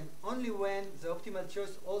maximization only when the optimal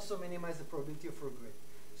choice also minimizes the probability of regret.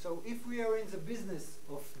 So if we are in the business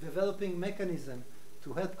of developing mechanism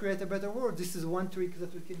to help create a better world, this is one trick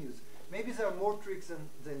that we can use. Maybe there are more tricks than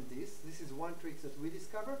this. This is one trick that we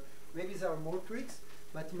discover. Maybe there are more tricks.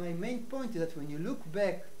 But my main point is that when you look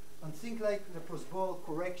back on things like the Prosbol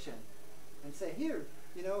correction and say, here,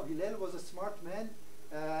 you know, Hillel was a smart man.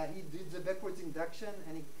 He did the backwards induction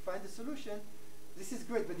and he found a solution. This is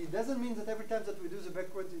great, but it doesn't mean that every time that we do the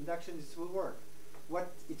backwards induction, this will work.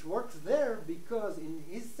 It works there because in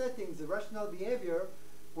his settings, the rational behavior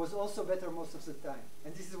was also better most of the time.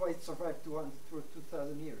 And this is why it survived for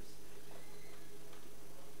 2,000 years.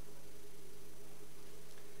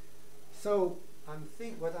 So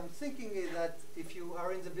what I'm thinking is that if you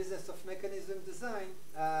are in the business of mechanism design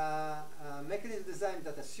that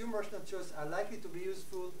assume rational choice are likely to be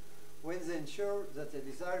useful when they ensure that the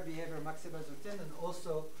desired behavior maximizes return and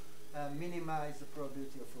also minimize the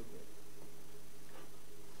probability of regret.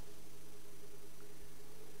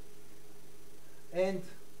 And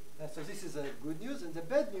so this is a good news, and the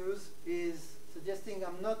bad news is suggesting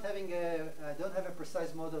I don't have a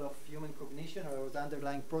precise model of human cognition or the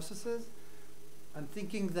underlying processes. I'm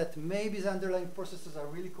thinking that maybe the underlying processes are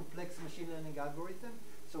really complex machine learning algorithms,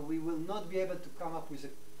 so we will not be able to come up with a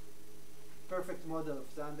perfect model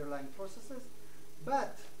of the underlying processes.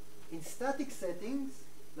 But in static settings,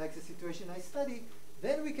 like the situation I study,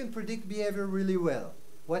 then we can predict behavior really well.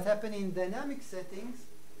 What happens in dynamic settings,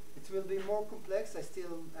 it will be more complex. I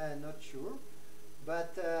still not sure,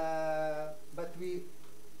 but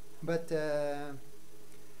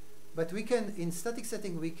we can, in static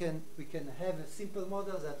setting, we can have a simple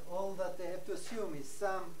model that all that they have to assume is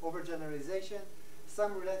some overgeneralization,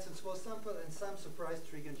 some reliance on small sample, and some surprise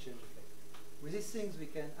trigger and change effect. With these things, we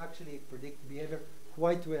can actually predict behavior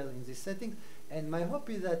quite well in this setting. And my hope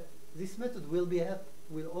is that this method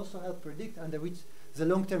will also help predict under which the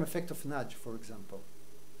long-term effect of nudge, for example.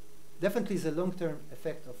 Definitely the long-term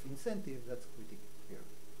effect of incentive, that's critical here.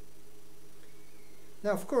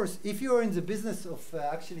 Now, of course, if you are in the business of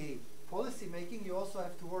actually policy making, you also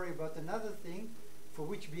have to worry about another thing for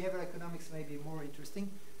which behavioral economics may be more interesting.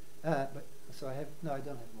 I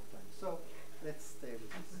don't have more time. So let's stay with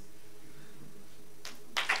this.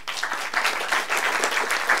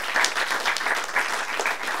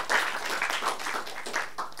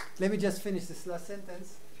 Let me just finish this last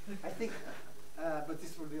sentence. I think, but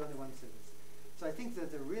this will be only one sentence. So I think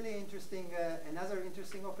that a really interesting, another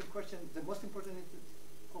interesting open question, the most important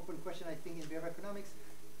open question I think in behavioral economics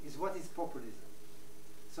is what is populism?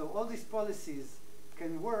 So all these policies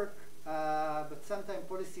can work, but sometimes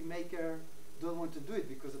policymakers don't want to do it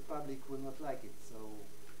because the public will not like it. So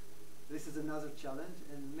this is another challenge,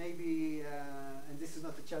 and maybe, and this is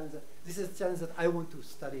not a challenge, this is a challenge that I want to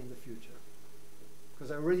study in the future.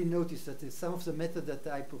 Because I already noticed that some of the methods that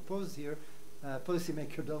I propose here,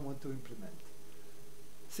 policymakers don't want to implement.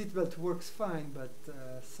 Seatbelt works fine, but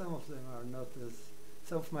some of them are not as,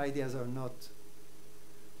 some of my ideas are not,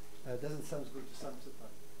 doesn't sound good to some of the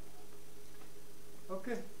public.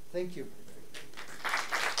 Okay, thank you.